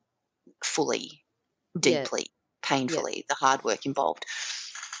understand fully, deeply, painfully the hard work involved.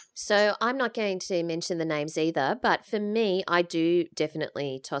 So I'm not going to mention the names either, but for me, I do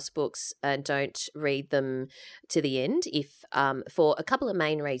definitely toss books and don't read them to the end, if for a couple of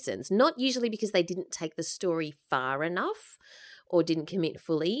main reasons. Not usually because they didn't take the story far enough or didn't commit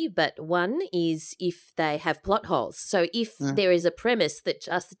fully, but one is if they have plot holes. So if there is a premise that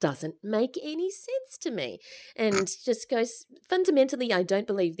just doesn't make any sense to me and just goes, fundamentally, I don't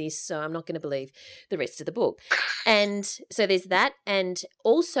believe this, so I'm not going to believe the rest of the book. And so there's that. And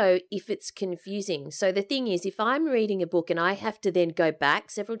also if it's confusing. So the thing is, if I'm reading a book and I have to then go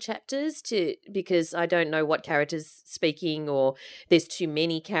back several chapters because I don't know what character's speaking or there's too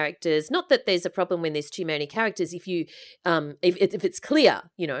many characters, not that there's a problem when there's too many characters if you if it's clear,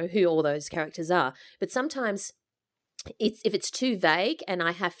 who all those characters are. But sometimes if it's too vague and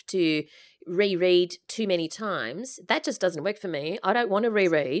I have to reread too many times, that just doesn't work for me. I don't want to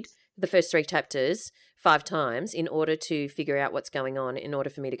reread the first 3 chapters 5 times in order to figure out what's going on in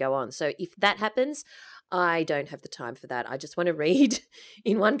order for me to go on. So if that happens, I don't have the time for that. I just want to read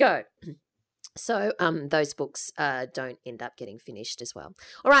in one go. So those books don't end up getting finished as well.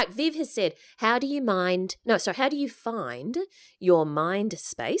 All right, Viv has said, how do you find your mind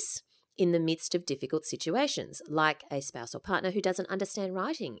space in the midst of difficult situations, like a spouse or partner who doesn't understand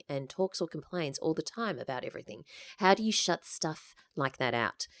writing and talks or complains all the time about everything? How do you shut stuff like that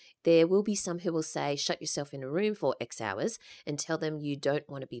out? There will be some who will say, shut yourself in a room for X hours and tell them you don't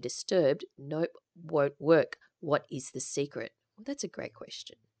want to be disturbed. Nope, won't work. What is the secret? Well, that's a great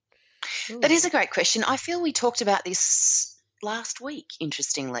question. That is a great question. I feel we talked about this last week,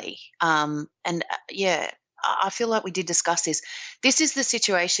 interestingly. Yeah, I feel like we did discuss this. This is the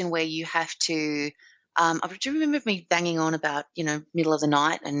situation where you have to. I do remember me banging on about, middle of the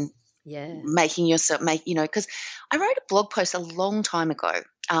night and Yeah. making yourself because I wrote a blog post a long time ago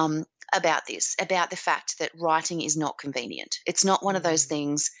about this, about the fact that writing is not convenient. It's not one of those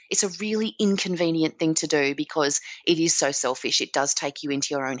things. It's a really inconvenient thing to do because it is so selfish. It does take you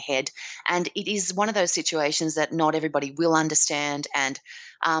into your own head, and it is one of those situations that not everybody will understand. And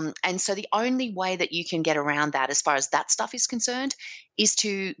so the only way that you can get around that, as far as that stuff is concerned, is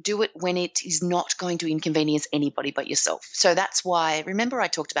to do it when it is not going to inconvenience anybody but yourself. So that's why, remember I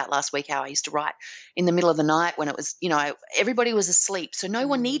talked about last week how I used to write in the middle of the night when it was, everybody was asleep. So no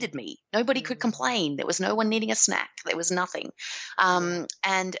one needed me. Nobody could complain. There was no one needing a snack. There was nothing. And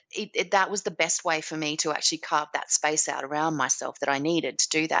that was the best way for me to actually carve that space out around myself that I needed to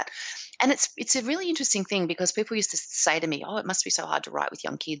do that. And it's a really interesting thing because people used to say to me, oh, it must be so hard to write with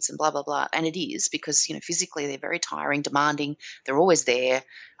young kids and blah, blah, blah. And it is because, physically they're very tiring, demanding. They're always there,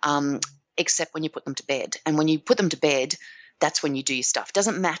 except when you put them to bed. And when you put them to bed, that's when you do your stuff.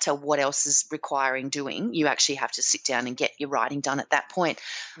 Doesn't matter what else is requiring doing. You actually have to sit down and get your writing done at that point.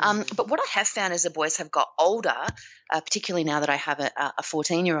 But what I have found as the boys have got older, particularly now that I have a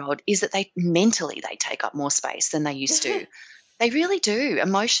 14-year-old, is that they take up more space than they used to. They really do.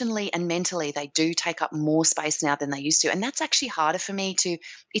 Emotionally and mentally, they do take up more space now than they used to. And that's actually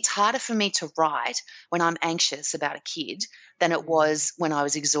it's harder for me to write when I'm anxious about a kid than it was when I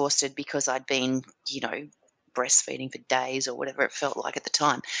was exhausted because I'd been, breastfeeding for days or whatever it felt like at the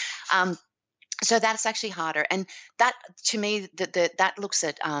time. So that's actually harder. And that, to me, that looks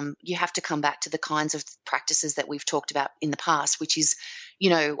at you have to come back to the kinds of practices that we've talked about in the past, which is,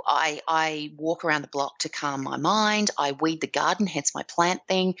 I walk around the block to calm my mind. I weed the garden, hence my plant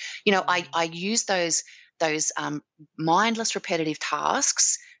thing. I use those mindless, repetitive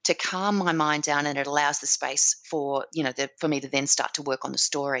tasks to calm my mind down, and it allows the space for, for me to then start to work on the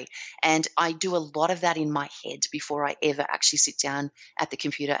story. And I do a lot of that in my head before I ever actually sit down at the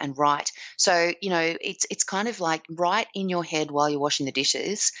computer and write. So, it's kind of like write in your head while you're washing the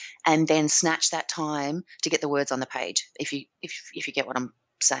dishes and then snatch that time to get the words on the page, if you get what I'm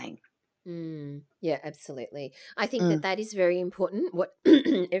saying. Yeah, absolutely. I think that is very important. What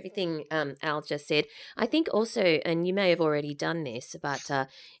everything Al just said. I think also, and you may have already done this, but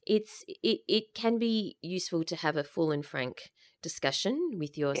it can be useful to have a full and frank discussion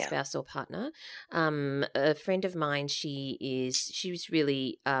with your spouse or partner. A friend of mine, she was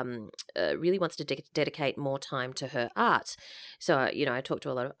really really wants to dedicate more time to her art. So I talk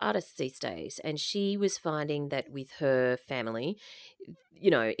to a lot of artists these days, and she was finding that with her family,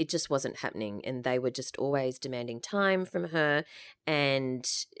 it just wasn't happening, and they were just always demanding time from her, and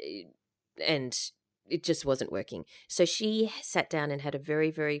it just wasn't working. So she sat down and had a very,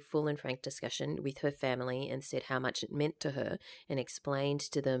 very full and frank discussion with her family and said how much it meant to her, and explained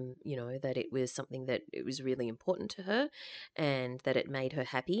to them, that it was something that it was really important to her and that it made her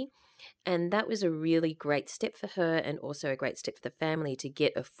happy. And that was a really great step for her, and also a great step for the family to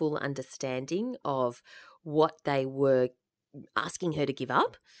get a full understanding of what they were asking her to give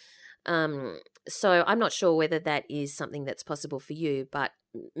up. So I'm not sure whether that is something that's possible for you, but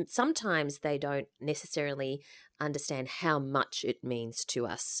sometimes they don't necessarily understand how much it means to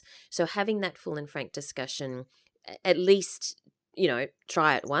us. So having that full and frank discussion, at least,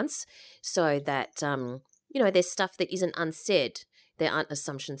 try it once, so that, there's stuff that isn't unsaid. There aren't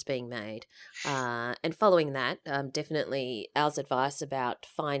assumptions being made. And following that, definitely Al's advice about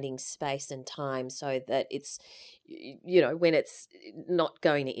finding space and time so that it's, when it's not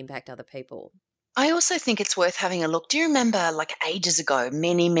going to impact other people. I also think it's worth having a look. Do you remember, like ages ago,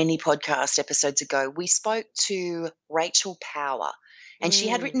 many, many podcast episodes ago, we spoke to Rachel Power, and she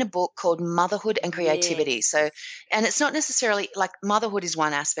had written a book called Motherhood and Creativity. Yes. So, and it's not necessarily like motherhood is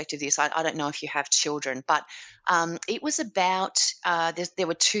one aspect of this. I don't know if you have children, but it was about there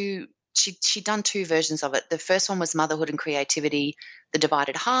were two. She'd done two versions of it. The first one was Motherhood and Creativity, The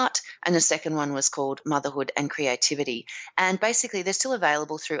Divided Heart, and the second one was called Motherhood and Creativity. And basically, they're still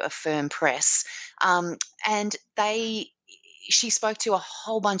available through Affirm Press. And she spoke to a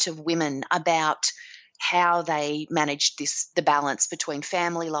whole bunch of women about how they managed the balance between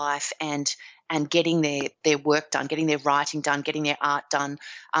family life and getting their work done, getting their writing done, getting their art done,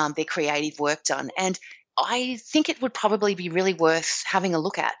 their creative work done. And I think it would probably be really worth having a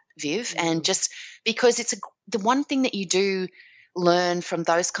look at, Viv, and just because it's the one thing that you do learn from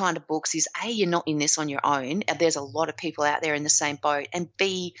those kind of books is A, you're not in this on your own. There's a lot of people out there in the same boat, and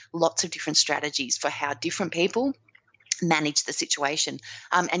B, lots of different strategies for how different people manage the situation.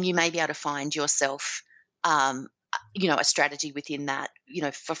 And you may be able to find yourself a strategy within that,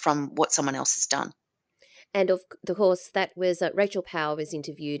 from what someone else has done. And of course, that was Rachel Power was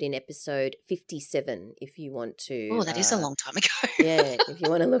interviewed in episode 57. If you want to, Oh, that is a long time ago. yeah, if you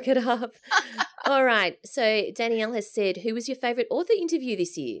want to look it up. All right. So Danielle has said, "Who was your favourite author interview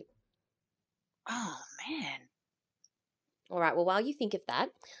this year?" Oh man. All right. Well, while you think of that,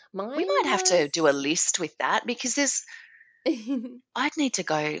 We might have to do a list with that, because I'd need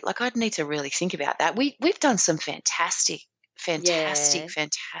to really think about that. We've done some fantastic Yeah.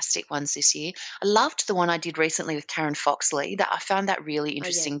 ones this year. I loved the one I did recently with Karen Foxley. That I found that really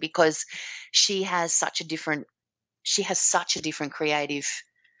interesting, because she has such a different creative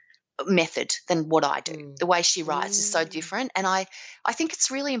method than what I do. The way she writes is so different, and I think it's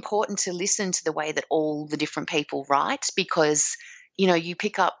really important to listen to the way that all the different people write, because you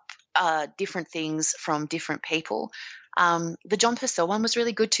pick up different things from different people. The John Purcell one was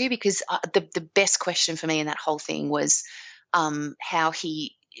really good too, because the best question for me in that whole thing was how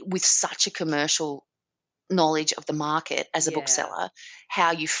he, with such a commercial knowledge of the market as a bookseller,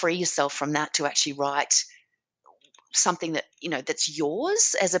 how you free yourself from that to actually write something that that's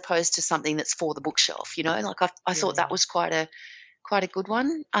yours, as opposed to something that's for the bookshelf. I thought that was quite a good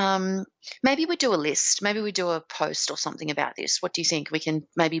one. Maybe we do a list. Maybe we do a post or something about this. What do you think? We can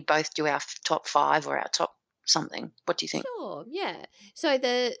maybe both do our top 5 or our top something. What do you think? Sure, yeah. So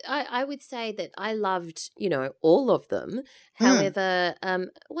I would say that I loved, all of them. However,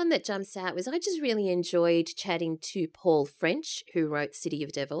 one that jumps out was I just really enjoyed chatting to Paul French, who wrote City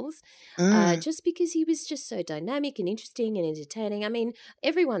of Devils, just because he was just so dynamic and interesting and entertaining. I mean,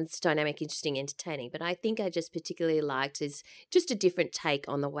 everyone's dynamic, interesting, entertaining, but I think I just particularly liked his just a different take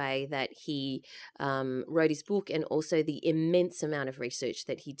on the way that he wrote his book, and also the immense amount of research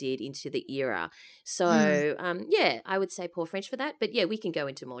that he did into the era. So, I would say Paul French for that. But yeah, we can go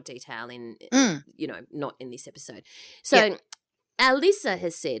into more detail in, not in this episode. So Alyssa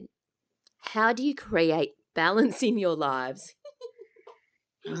has said, "How do you create balance in your lives?"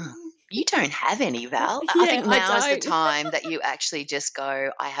 You don't have any, Val. I think now is the time that you actually just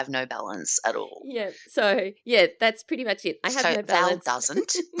go, I have no balance at all. Yeah. So, that's pretty much it. I have no balance. Val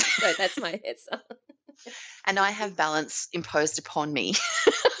doesn't. So that's my answer. And I have balance imposed upon me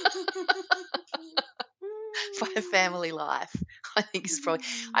by a family life. I think is probably.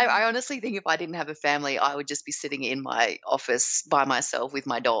 I honestly think if I didn't have a family, I would just be sitting in my office by myself with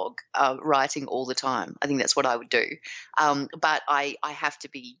my dog, writing all the time. I think that's what I would do. But I have to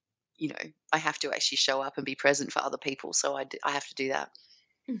be, I have to actually show up and be present for other people. So I have to do that.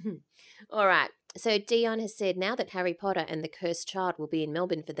 All right. So Dion has said, now that Harry Potter and the Cursed Child will be in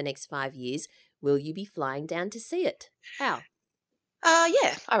Melbourne for the next 5 years, will you be flying down to see it? How?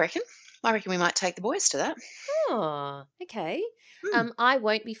 Yeah, I reckon. We might take the boys to that. Oh, okay. I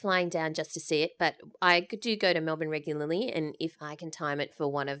won't be flying down just to see it, but I do go to Melbourne regularly, and if I can time it for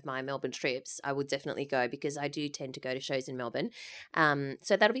one of my Melbourne trips, I will definitely go, because I do tend to go to shows in Melbourne.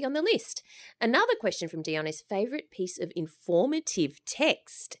 So that'll be on the list. Another question from Dion is, favourite piece of informative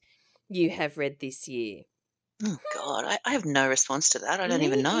text you have read this year? Oh, God, I have no response to that. I don't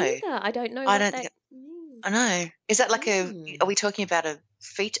even know. Either. I don't know what that means. I know. Is that like are we talking about a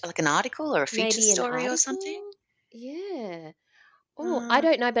feature, like an article or a feature Maybe an story or article? something? Yeah. Oh, I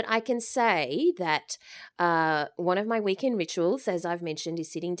don't know, but I can say that one of my weekend rituals, as I've mentioned,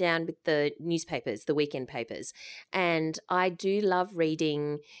 is sitting down with the newspapers, the weekend papers. And I do love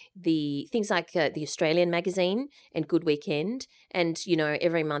reading the things like the Australian Magazine and Good Weekend. And,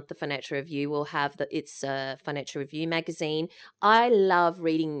 every month the Financial Review will have its Financial Review magazine. I love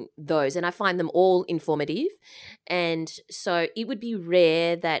reading those, and I find them all informative. And so it would be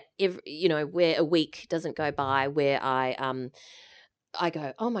rare that, where a week doesn't go by where I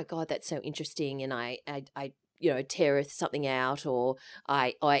go, oh my God, that's so interesting, and I tear something out, or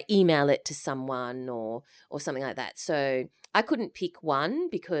I email it to someone or something like that. So I couldn't pick one,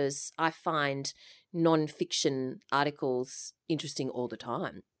 because I find non-fiction articles interesting all the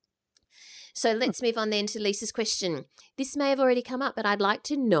time. So let's move on then to Lisa's question. This may have already come up, but I'd like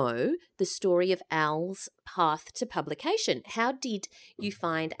to know the story of Al's path to publication. How did you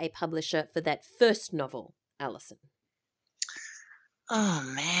find a publisher for that first novel, Alison? Oh,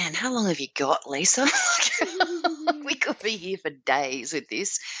 man, how long have you got, Lisa? We could be here for days with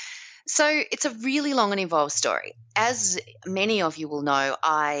this. So it's a really long and involved story. As many of you will know,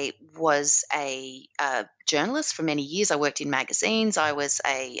 I was a journalist for many years. I worked in magazines. I was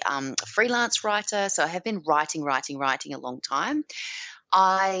a freelance writer, so I have been writing a long time.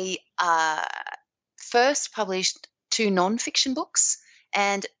 I first published 2 non-fiction books,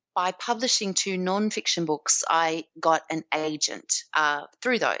 and by publishing 2 nonfiction books, I got an agent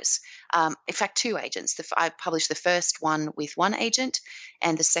through those. In fact, 2 agents. I published the first one with one agent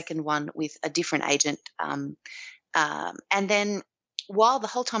and the second one with a different agent. And then while the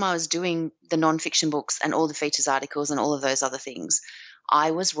whole time I was doing the nonfiction books and all the features articles and all of those other things,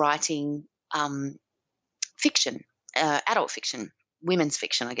 I was writing fiction, adult fiction. Women's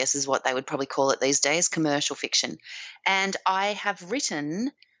fiction, I guess, is what they would probably call it these days, commercial fiction. And I have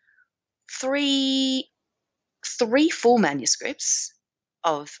written three full manuscripts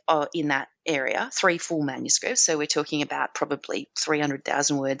of in that area, 3 full manuscripts. So we're talking about probably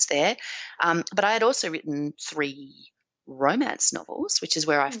 300,000 words there. But I had also written 3 romance novels, which is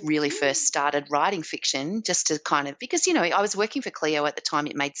where I really first started writing fiction, just to kind of, because, I was working for Clio at the time.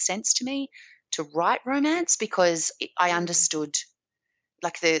 It made sense to me to write romance because I understood,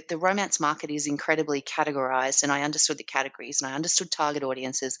 like, the romance market is incredibly categorized, and I understood the categories and I understood target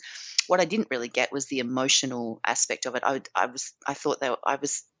audiences. What I didn't really get was the emotional aspect of it. I thought that I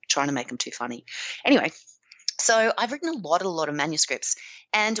was trying to make them too funny. Anyway, so I've written a lot of manuscripts,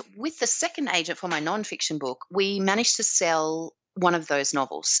 and with the second agent for my nonfiction book, we managed to sell one of those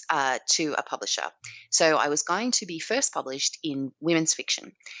novels to a publisher. So I was going to be first published in women's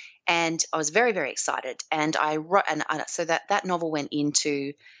fiction. And I was very, very excited. And I wrote, so that novel went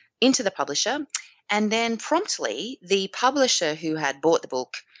into the publisher. And then promptly, the publisher who had bought the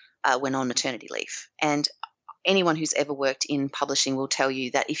book went on maternity leave. And anyone who's ever worked in publishing will tell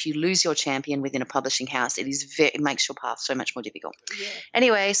you that if you lose your champion within a publishing house, it makes your path so much more difficult. Yeah.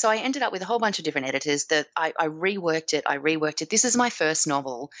 Anyway, so I ended up with a whole bunch of different editors that I reworked it. This is my first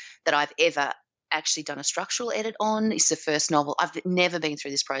novel that I've ever actually done a structural edit on. It's the first novel. I've never been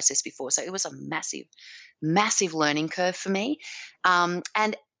through this process before, so it was a massive learning curve for me.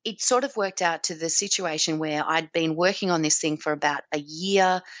 And it sort of worked out to the situation where I'd been working on this thing for about a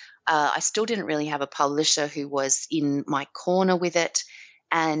year. I still didn't really have a publisher who was in my corner with it.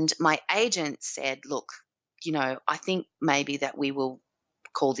 And my agent said, look, I think maybe that we will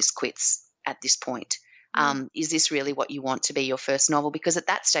call this quits at this point. Is this really what you want to be your first novel? Because at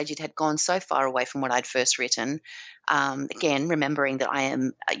that stage it had gone so far away from what I'd first written. Again, remembering that I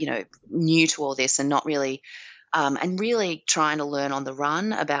am, new to all this and not really, and really trying to learn on the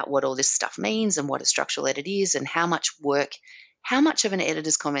run about what all this stuff means and what a structural edit is and how much of an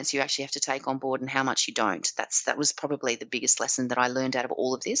editor's comments you actually have to take on board and how much you don't. That was probably the biggest lesson that I learned out of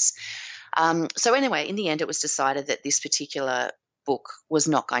all of this. So anyway, in the end, it was decided that this particular book was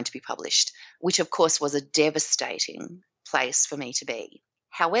not going to be published, which of course was a devastating place for me to be.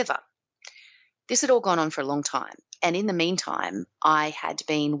 However, this had all gone on for a long time, and in the meantime, I had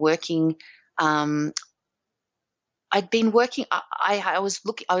been working. I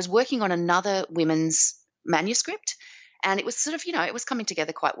was working on another women's manuscript, and it was sort of, it was coming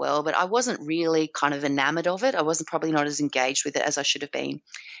together quite well, but I wasn't really kind of enamored of it. I wasn't probably not as engaged with it as I should have been.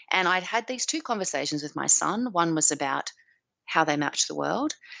 And I'd had these 2 conversations with my son. One was about how they mapped the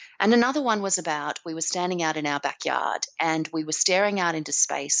world. And another one was about, we were standing out in our backyard and we were staring out into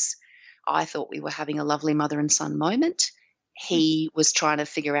space. I thought we were having a lovely mother and son moment. He was trying to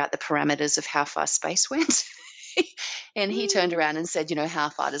figure out the parameters of how far space went. And he turned around and said, how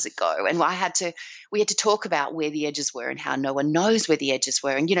far does it go? And we had to talk about where the edges were and how no one knows where the edges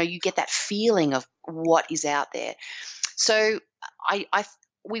were. And, you get that feeling of what is out there. So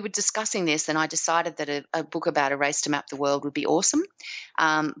we were discussing this, and I decided that a book about a race to map the world would be awesome.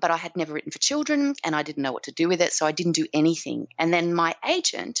 But I had never written for children, and I didn't know what to do with it, so I didn't do anything. And then my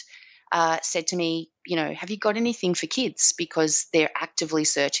agent said to me, have you got anything for kids? Because they're actively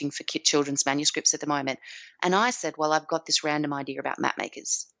searching for children's manuscripts at the moment. And I said, well, I've got this random idea about map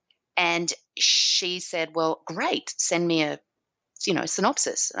makers. And she said, well, great, send me a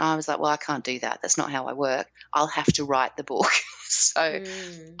synopsis. And I was like, well, I can't do that. That's not how I work. I'll have to write the book. So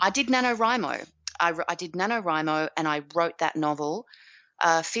I did NaNoWriMo. I did NaNoWriMo, and I wrote that novel.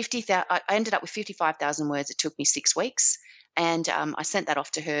 I ended up with 55,000 words. It took me 6 weeks. And I sent that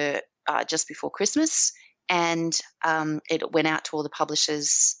off to her just before Christmas. And it went out to all the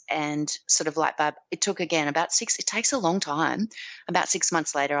publishers, and sort of like, it took, again, it takes a long time. About 6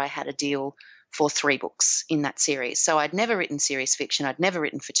 months later, I had a deal for 3 books in that series. So I'd never written serious fiction. I'd never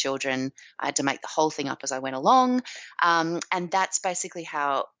written for children. I had to make the whole thing up as I went along. And that's basically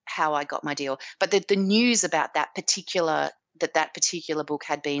how I got my deal. But the news about that particular book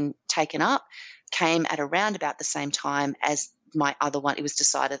had been taken up came at around about the same time as my other one. It was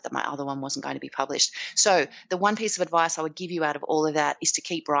decided that my other one wasn't going to be published. So the one piece of advice I would give you out of all of that is to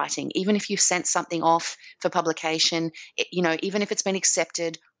keep writing. Even if you've sent something off for publication, even if it's been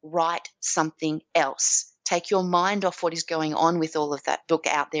accepted, write something else. take your mind off what is going on with all of that book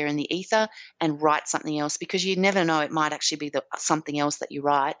out there in the ether and write something else, because you never know, it might actually be something else that you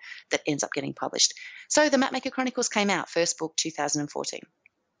write that ends up getting published. So the Mapmaker Chronicles came out, first book, 2014.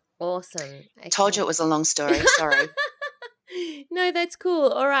 Awesome. Okay. Told you it was a long story. Sorry. No, that's cool.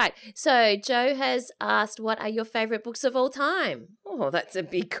 All right. So Joe has asked, what are your favourite books of all time? Oh, that's a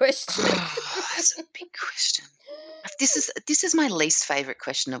big question. That's a big question. This is my least favourite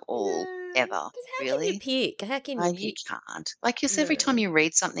question of all ever. How really? can you pick? How can you pick? You can't. Like, because every time you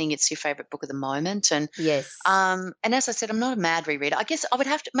read something, it's your favourite book of the moment. And yes. And as I said, I'm not a mad rereader. I guess I would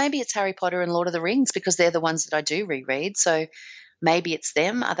have to. Maybe it's Harry Potter and Lord of the Rings, because they're the ones that I do reread. So maybe it's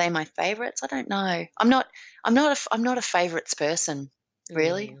them. Are they my favourites? I don't know. I'm not a favourites person,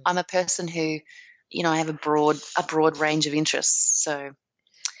 really. I'm a person who, I have a broad range of interests. So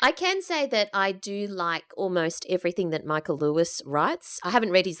I can say that I do like almost everything that Michael Lewis writes. I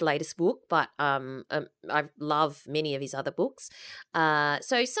haven't read his latest book, but I love many of his other books.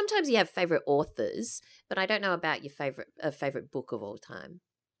 So sometimes you have favourite authors, but I don't know about your favourite book of all time.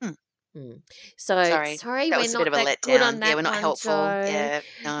 So sorry we're not that good on that. Yeah, we're not helpful. Joe. Yeah,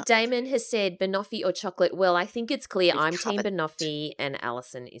 no. Damon has said banoffee or chocolate. Well, I think it's clear I'm covered. Team Banoffee and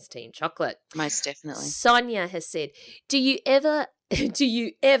Alison is Team Chocolate. Most definitely. Sonia has said, do you ever,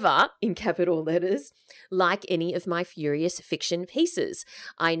 in capital letters, like any of my furious fiction pieces?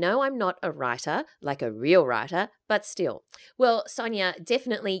 I know I'm not a writer, like a real writer, but still. Well, Sonia,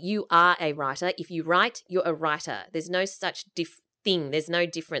 definitely you are a writer. If you write, you're a writer. There's no such thing. There's no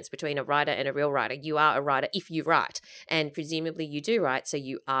difference between a writer and a real writer. You are a writer if you write, and presumably you do write, so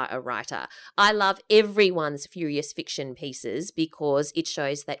you are a writer. I love everyone's furious fiction pieces because it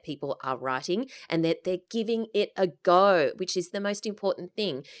shows that people are writing and that they're giving it a go, which is the most important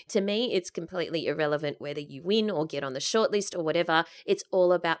thing. To me, it's completely irrelevant whether you win or get on the shortlist or whatever. It's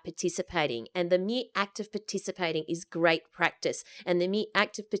all about participating, and the mere act of participating is great practice, and the mere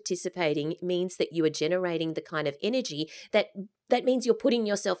act of participating means that you are generating the kind of energy that means you're putting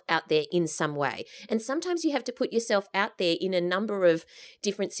yourself out there in some way. And sometimes you have to put yourself out there in a number of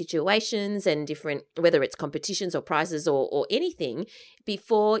different situations and different, whether it's competitions or prizes or anything,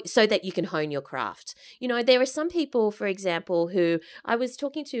 so that you can hone your craft. There are some people, for example, who I was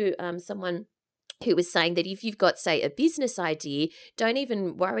talking to someone who was saying that if you've got, say, a business idea, don't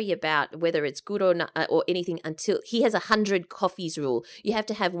even worry about whether it's good or not, or anything until he has 100 coffees rule. You have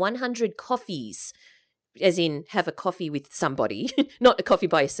to have 100 coffees, as in have a coffee with somebody, not a coffee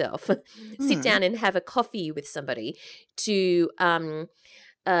by yourself. Sit down and have a coffee with somebody to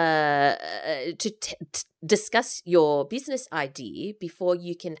discuss your business idea before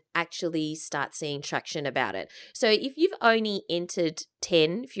you can actually start seeing traction about it. So if you've only entered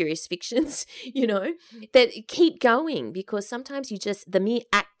 10 furious fictions, that keep going, because sometimes the mere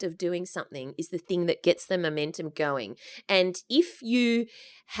act of doing something is the thing that gets the momentum going. And if you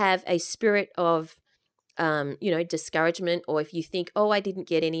have a spirit of discouragement, or if you think, I didn't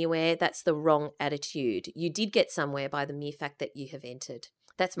get anywhere, that's the wrong attitude. You did get somewhere by the mere fact that you have entered.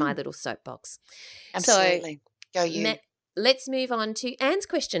 That's my little soapbox. Absolutely. So, go you. Let's move on to Anne's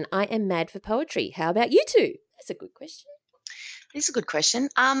question. I am mad for poetry. How about you two? That's a good question. This is a good question.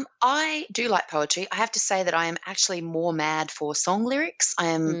 I do like poetry. I have to say that I am actually more mad for song lyrics. I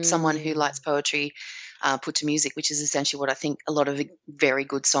am someone who likes poetry put to music, which is essentially what I think a lot of very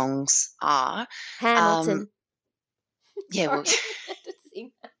good songs are. Hamilton. Yeah. Well,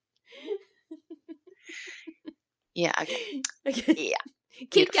 yeah. Okay. Yeah.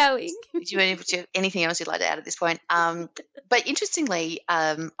 Keep going. Do you have anything else you'd like to add at this point? But interestingly,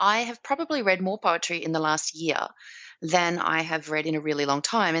 I have probably read more poetry in the last year than I have read in a really long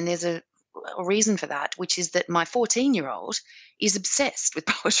time. And there's a reason for that, which is that my 14-year-old is obsessed with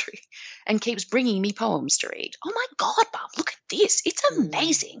poetry and keeps bringing me poems to read. Oh my God, Bob, look at this. It's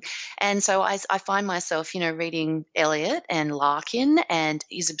amazing. And so I find myself, reading Eliot and Larkin, and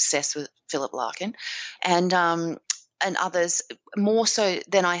he's obsessed with Philip Larkin, and others more so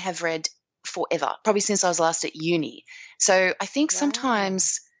than I have read forever, probably since I was last at uni. So I think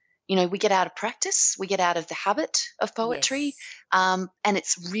sometimes we get out of practice, we get out of the habit of poetry, and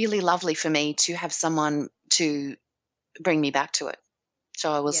it's really lovely for me to have someone to bring me back to it.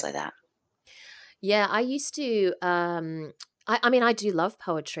 So I will say that. Yeah, I used to I do love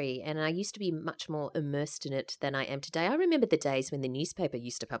poetry, and I used to be much more immersed in it than I am today. I remember the days when the newspaper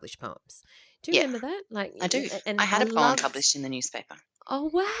used to publish poems. Do you remember that? I do. And I had a poem published in the newspaper. Oh,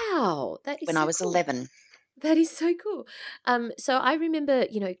 wow. That is when I was 11. That is so cool. So I remember,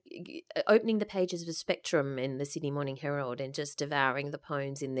 opening the pages of the Spectrum in the Sydney Morning Herald and just devouring the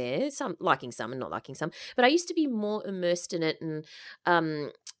poems in there, some liking some and not liking some. But I used to be more immersed in it, and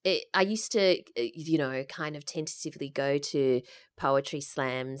I used to, kind of tentatively go to poetry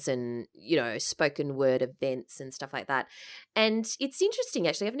slams and, spoken word events and stuff like that. And it's interesting,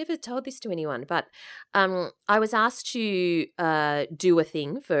 actually. I've never told this to anyone, but I was asked to do a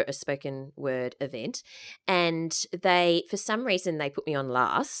thing for a spoken word event, and for some reason, they put me on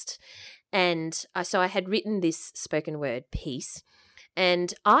last. And so I had written this spoken word piece,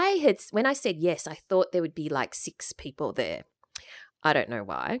 and when I said yes, I thought there would be like 6 people there. I don't know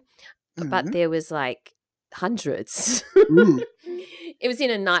why, but there was like hundreds. It was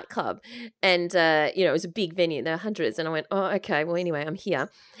in a nightclub, and it was a big venue. There were hundreds, and I went, "Oh, okay. Well, anyway, I'm here."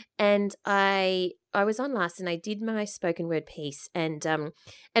 And I was on last, and I did my spoken word piece, and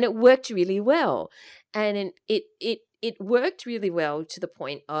it worked really well, and it worked really well to the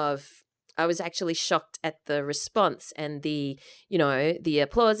point of I was actually shocked at the response and the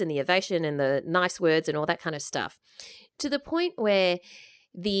applause and the ovation and the nice words and all that kind of stuff, to the point where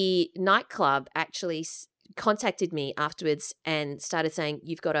the nightclub actually contacted me afterwards and started saying,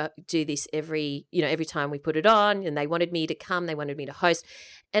 "You've got to do this every time we put it on." And they wanted me to come, they wanted me to host.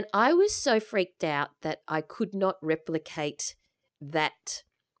 And I was so freaked out that I could not replicate that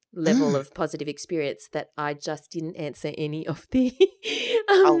level of positive experience that I just didn't answer any of the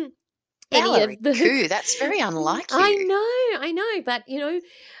Valerie Khoo, that's very unlike you. I know, but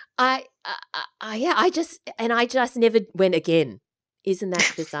I just never went again. Isn't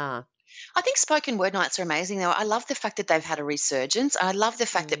that bizarre? I think spoken word nights are amazing, though. I love the fact that they've had a resurgence. I love the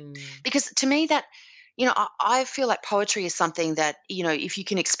fact that, because to me that, I feel like poetry is something that, if you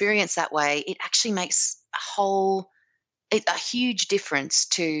can experience that way, it actually makes a huge difference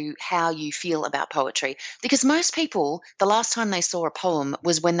to how you feel about poetry. Because most people, the last time they saw a poem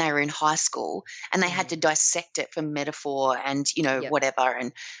was when they were in high school, and they had to dissect it for metaphor and whatever,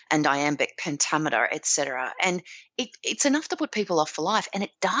 and iambic pentameter, etc. And it's enough to put people off for life, and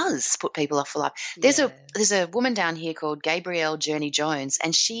it does put people off for life. There's a woman down here called Gabrielle Journey Jones,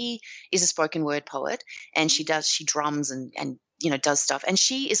 and she is a spoken word poet, and she drums and does stuff, and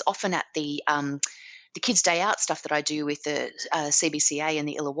she is often at the Kids' Day Out stuff that I do with the CBCA and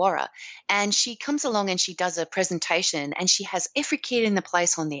the Illawarra. And she comes along and she does a presentation, and she has every kid in the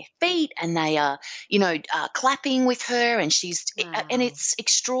place on their feet, and they are, clapping with her, and and it's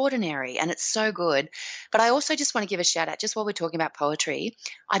extraordinary, and it's so good. But I also just want to give a shout out, just while we're talking about poetry,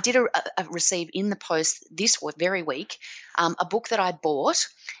 I did receive in the post this very week a book that I bought,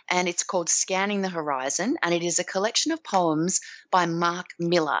 and it's called Scanning the Horizon, and it is a collection of poems by Mark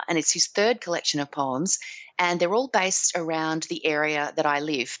Miller, and it's his 3rd collection of poems, and they're all based around the area that I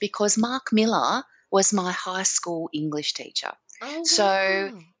live, because Mark Miller was my high school English teacher. Oh, wow.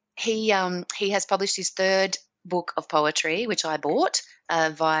 So he has published his 3rd book of poetry, which I bought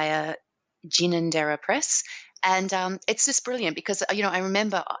via Ginninderra Press. And it's just brilliant because, I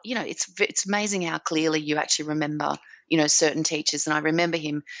remember, it's amazing how clearly you actually remember, certain teachers. And I remember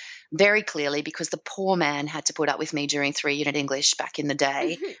him very clearly because the poor man had to put up with me during 3-unit English back in the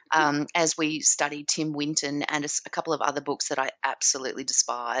day as we studied Tim Winton and a couple of other books that I absolutely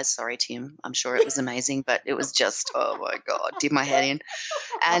despise. Sorry, Tim. I'm sure it was amazing, but it was just, oh, my God, did my head in.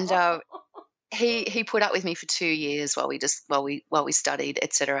 And he put up with me for 2 years while we studied,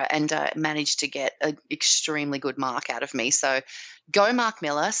 etc., and managed to get an extremely good mark out of me. So go Mark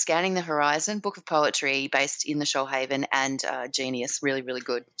Miller, Scanning the Horizon, book of poetry based in the Shoalhaven, and genius, really, really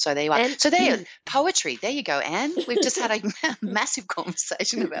good. So there you are. So there, poetry. There you go, Anne. We've just had a massive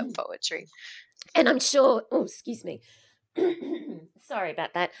conversation about poetry. And I'm sure, excuse me. Sorry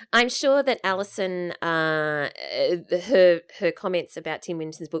about that. I'm sure that Alison, her comments about Tim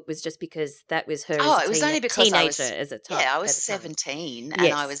Winton's book was just because that was her it was only because teenager as a time. Yeah, I was 17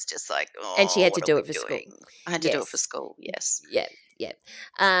 and I was just like, and she had to do it for school. I had to do it for school, yes. Yeah.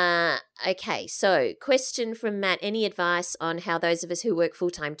 Okay, so question from Matt. Any advice on how those of us who work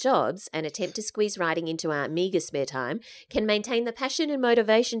full-time jobs and attempt to squeeze writing into our meagre spare time can maintain the passion and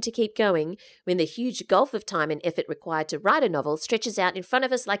motivation to keep going when the huge gulf of time and effort required to write a novel stretches out in front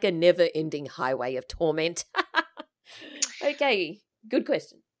of us like a never-ending highway of torment? Okay, good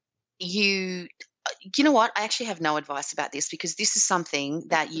question. You know what? I actually have no advice about this because this is something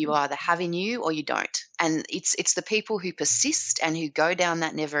that you either have in you or you don't. And it's the people who persist and who go down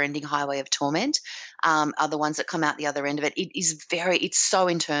that never-ending highway of torment are the ones that come out the other end of it. It's so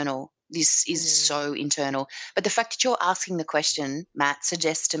internal. This is so internal. But the fact that you're asking the question, Matt,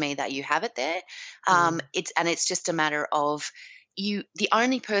 suggests to me that you have it there. It's just a matter of the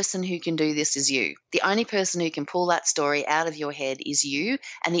only person who can do this is you. The only person who can pull that story out of your head is you,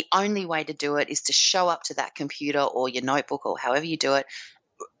 and the only way to do it is to show up to that computer or your notebook or however you do it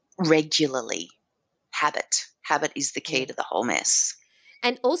regularly. Habit is the key to the whole mess.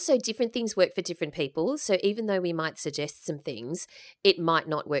 And also different things work for different people. So even though we might suggest some things, it might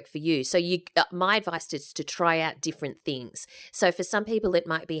not work for you. So my advice is to try out different things. So for some people, it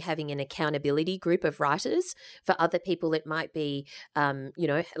might be having an accountability group of writers. For other people, it might be,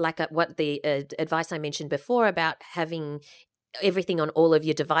 like what the advice I mentioned before about having everything on all of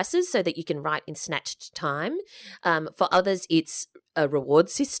your devices so that you can write in snatched time. For others, it's a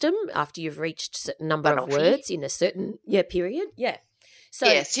reward system after you've reached a certain number of words in a certain period. Yeah. So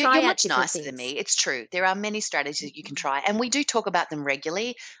yes, you're much nicer things. than me. It's true. There are many strategies you can try, and we do talk about them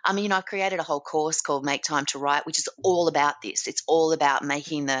regularly. I mean, I've created a whole course called Make Time to Write, which is all about this. It's all about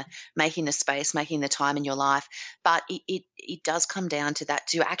making the space, making the time in your life. But it does come down to that.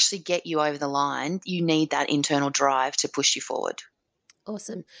 To actually get you over the line, you need that internal drive to push you forward.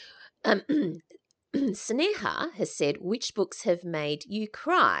 Awesome. Sneha has said, which books have made you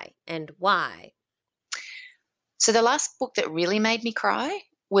cry and why? So the last book that really made me cry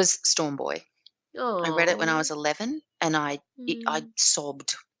was Storm Boy. Oh, I read it when I was 11 and I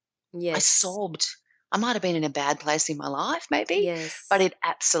sobbed. Yes. I sobbed. I might have been in a bad place in my life maybe, yes, but it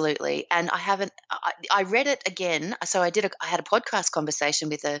absolutely, and I read it again. So I had a podcast conversation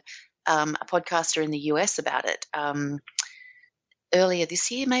with a podcaster in the US about it. Earlier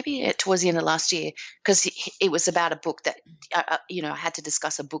this year, maybe towards the end of last year, because it was about a book that, I had to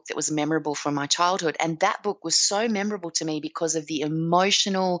discuss a book that was memorable from my childhood. And that book was so memorable to me because of the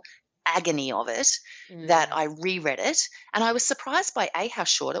emotional agony of it that I reread it. And I was surprised by how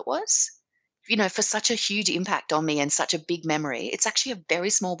short it was, for such a huge impact on me and such a big memory. It's actually a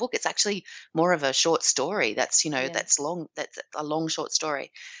very small book. It's actually more of a short story that's, that's long, that's a long short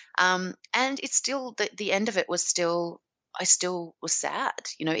story. And it's still, the end of it was still, I still was sad,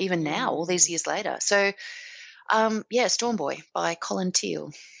 even now, all these years later. So, Storm Boy by Colin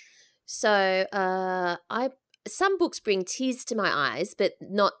Teal. So, some books bring tears to my eyes, but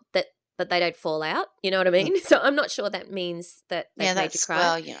not that, but they don't fall out. You know what I mean? So I'm not sure that means that they made you cry.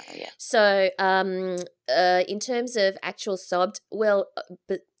 Well, yeah. So, in terms of actual sobbed,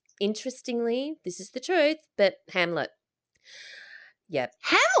 but interestingly, this is the truth. But Hamlet. Yep.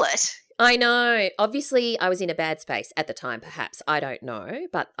 Hamlet. I know. Obviously, I was in a bad space at the time, perhaps. I don't know.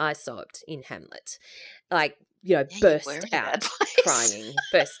 But I sobbed in Hamlet. Burst out crying.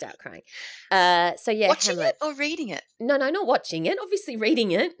 Burst out crying. Watching Hamlet. it or reading it? No, not watching it. Obviously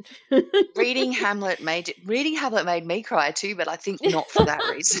reading it. Reading Hamlet made me cry too, but I think not for that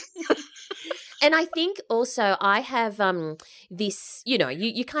reason. And I think also I have this,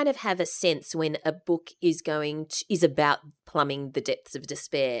 you kind of have a sense when a book is about plumbing the depths of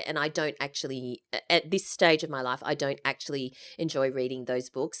despair. And I don't actually, at this stage of my life, I don't actually enjoy reading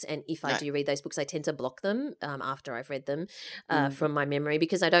those books. And if I do read those books, I tend to block them after I've read them from my memory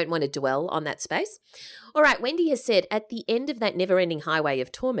because I don't want to dwell on that space. All right, Wendy has said, at the end of that never-ending highway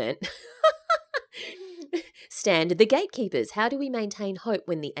of torment, stand the gatekeepers. How do we maintain hope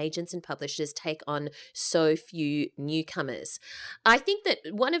when the agents and publishers take on so few newcomers? I think that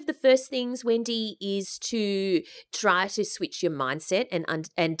one of the first things, Wendy, is to try to switch your mindset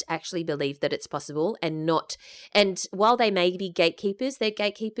and actually believe that it's possible and while they may be gatekeepers, they're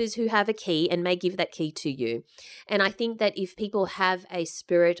gatekeepers who have a key and may give that key to you. And I think that if people have a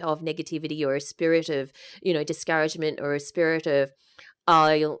spirit of negativity or a spirit of, discouragement or a spirit of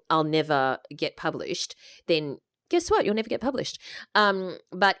I'll never get published, then guess what? You'll never get published.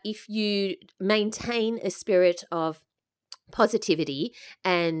 But if you maintain a spirit of positivity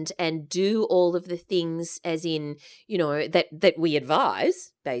and do all of the things as in, that we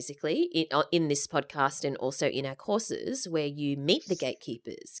advise basically in this podcast and also in our courses where you meet the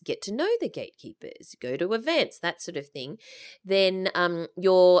gatekeepers, get to know the gatekeepers, go to events, that sort of thing, then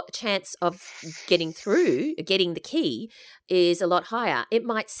your chance of getting the key is a lot higher. It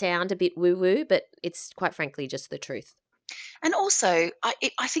might sound a bit woo-woo, but it's quite frankly just the truth. And also,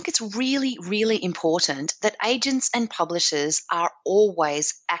 I think it's really, really important that agents and publishers are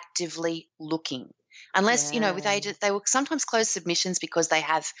always actively looking. Unless, with agents, they will sometimes close submissions because they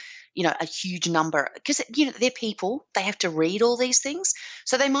have, a huge number. Because, they're people. They have to read all these things.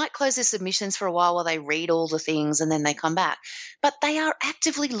 So they might close their submissions for a while they read all the things and then they come back. But they are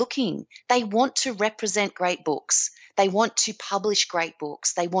actively looking. They want to represent great books. They want to publish great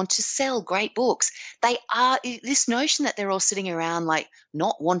books. They want to sell great books. This notion that they're all sitting around like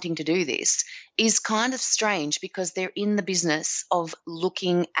not wanting to do this is kind of strange because they're in the business of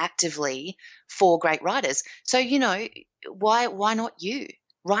looking actively for great writers. So, why not you?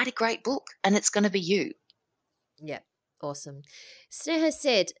 Write a great book and it's going to be you. Yeah. Awesome. Sneha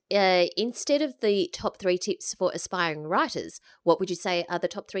said, instead of the top 3 tips for aspiring writers, what would you say are the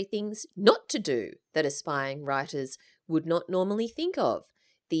top 3 things not to do that aspiring writers would not normally think of?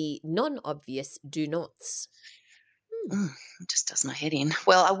 The non-obvious do nots. It just does my head in.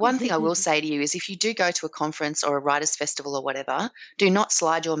 Well, one thing I will say to you is if you do go to a conference or a writers' festival or whatever, do not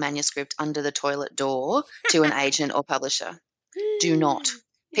slide your manuscript under the toilet door to an agent or publisher. Do not.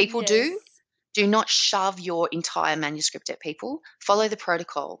 People do. Do not shove your entire manuscript at people. Follow the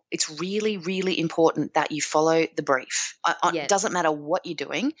protocol. It's really, really important that you follow the brief. It doesn't matter what you're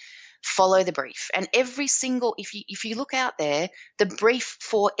doing. Follow the brief. And every single, if you look out there, the brief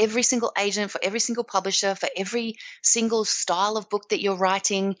for every single agent, for every single publisher, for every single style of book that you're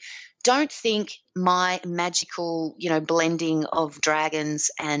writing, don't think my magical, blending of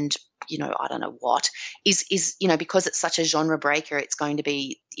dragons and I don't know what is because it's such a genre breaker, it's going to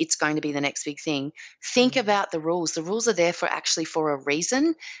be the next big thing. Think about the rules. The rules are there for a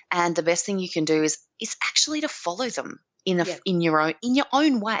reason, and the best thing you can do is actually to follow them in your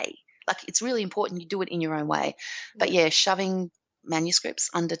own way. Like, it's really important you do it in your own way. But shoving manuscripts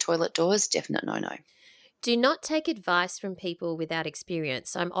under toilet doors, definite no. Do not take advice from people without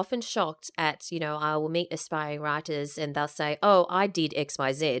experience. I'm often shocked at, I will meet aspiring writers and they'll say, oh, I did X,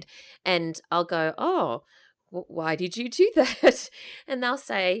 Y, Z. And I'll go, oh, why did you do that? And they'll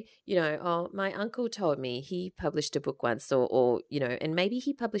say, oh, my uncle told me he published a book once or and maybe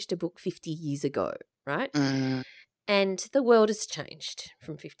he published a book 50 years ago, right? And the world has changed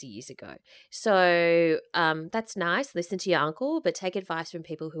from 50 years ago. So that's nice. Listen to your uncle, but take advice from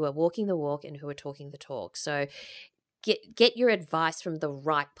people who are walking the walk and who are talking the talk. So get your advice from the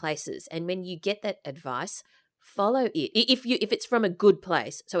right places. And when you get that advice, follow it. If it's from a good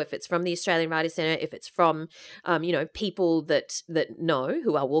place, so if it's from the Australian Writers Centre, if it's from people that know,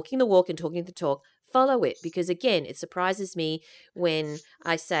 who are walking the walk and talking the talk, follow it. Because again, it surprises me when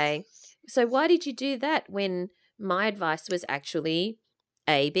I say, so why did you do that when my advice was actually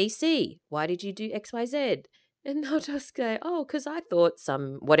A, B, C? Why did you do X, Y, Z? And they'll just go, oh, because I thought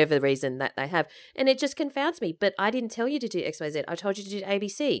whatever reason that they have. And it just confounds me. But I didn't tell you to do X, Y, Z. I told you to do A, B,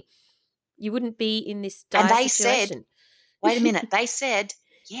 C. You wouldn't be in this dire situation. Said, wait a minute, they said,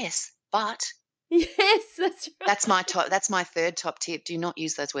 yes, but. Yes, that's right. That's my third top tip. Do not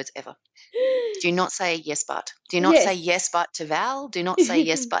use those words ever. Do not say yes, but. Do not say yes, but to Val. Do not say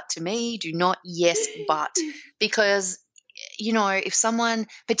yes, but to me. Do not yes, but. Because, if someone,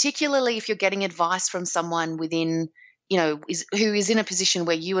 particularly if you're getting advice from someone within, who is in a position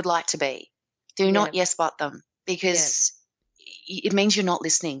where you would like to be, do not yes, but them, because it means you're not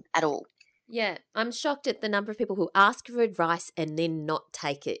listening at all. Yeah, I'm shocked at the number of people who ask for advice and then not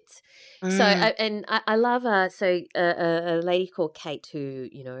take it. So, I love a lady called Kate who,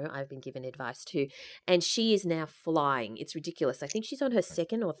 I've been given advice to, and she is now flying. It's ridiculous. I think she's on her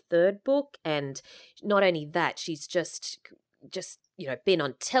 2nd or 3rd book, and not only that, she's just been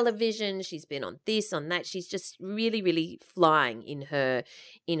on television. She's been on this, on that. She's just really, really flying in her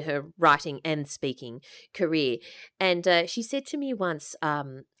writing and speaking career. And she said to me once,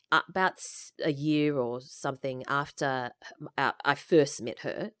 about a year or something after I first met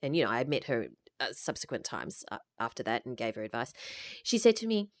her, and, I met her subsequent times after that and gave her advice. She said to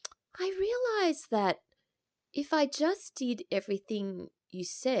me, I realized that if I just did everything you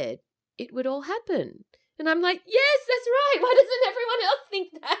said, it would all happen. And I'm like, yes, that's right. Why doesn't everyone else think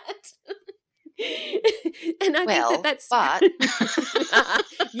that? And I think that's but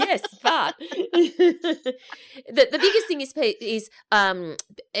yes, but the biggest thing is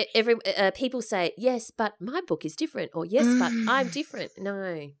people say yes, but my book is different, or yes, but I'm different.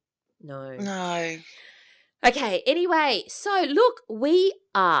 No. Okay. Anyway, so look, we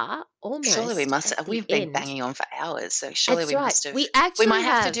are almost. Surely we must. We've been banging on for hours, so surely we must have. We might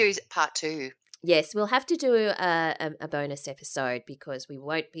have to do part 2. Yes, we'll have to do a bonus episode because we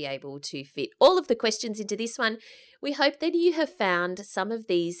won't be able to fit all of the questions into this one. We hope that you have found some of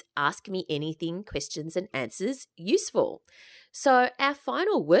these Ask Me Anything questions and answers useful. So our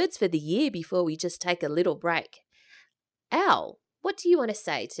final words for the year before we just take a little break. Al, what do you want to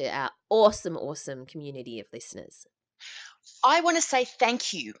say to our awesome, awesome community of listeners? I want to say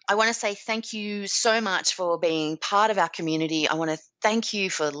thank you. I want to say thank you so much for being part of our community. I want to thank you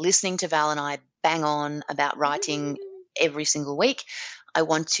for listening to Val and I bang on about writing every single week. I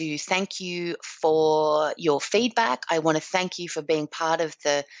want to thank you for your feedback. I want to thank you for being part of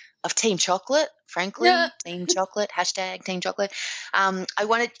Team Chocolate, frankly. Yeah. Team Chocolate, hashtag Team Chocolate. I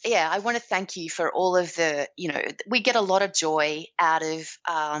want to thank you for all of the, we get a lot of joy out of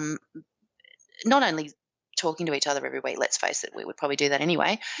not only talking to each other every week, let's face it, we would probably do that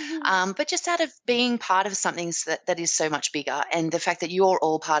anyway, but just out of being part of something that is so much bigger, and the fact that you're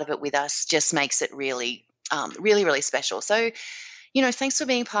all part of it with us just makes it really, really, really special. So, thanks for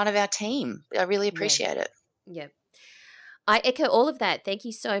being part of our team. I really appreciate it. Yeah. I echo all of that. Thank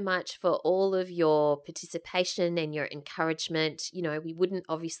you so much for all of your participation and your encouragement. We wouldn't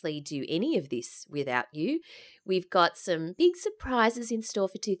obviously do any of this without you. We've got some big surprises in store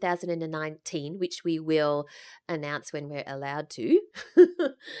for 2019, which we will announce when we're allowed to.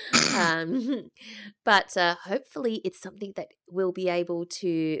 But hopefully it's something that we'll be able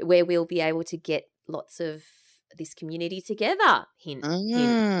to get lots of this community together. Hint,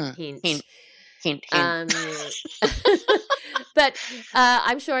 hint, hint. Hint, hint. But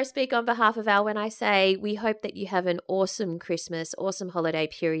I'm sure I speak on behalf of Al when I say we hope that you have an awesome Christmas, awesome holiday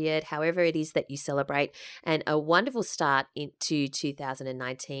period, however it is that you celebrate, and a wonderful start into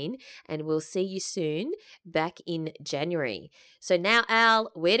 2019. And we'll see you soon back in January. So now, Al,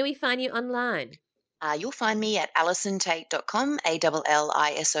 where do we find you online? You'll find me at AllisonTait.com,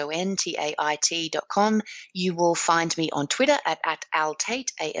 ALLISONTAIT.com. You will find me on Twitter at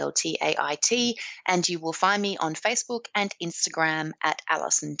AlTait, ALTAIT, and you will find me on Facebook and Instagram at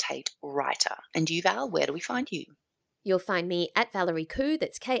Alison Tait Writer. And you, Val, where do we find you? You'll find me at Valerie Khoo,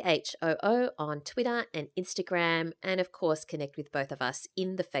 that's KHOO, on Twitter and Instagram, and of course connect with both of us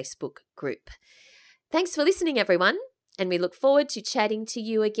in the Facebook group. Thanks for listening, everyone, and we look forward to chatting to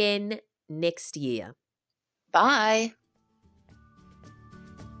you again next year. Bye.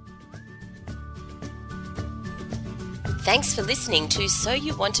 Thanks for listening to So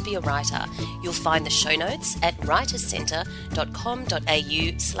You Want to Be a Writer. You'll find the show notes at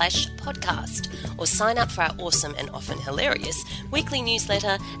writerscentre.com.au/podcast, or sign up for our awesome and often hilarious weekly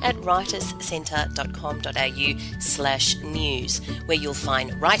newsletter at writerscentre.com.au/news, where you'll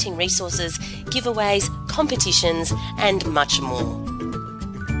find writing resources, giveaways, competitions, and much more.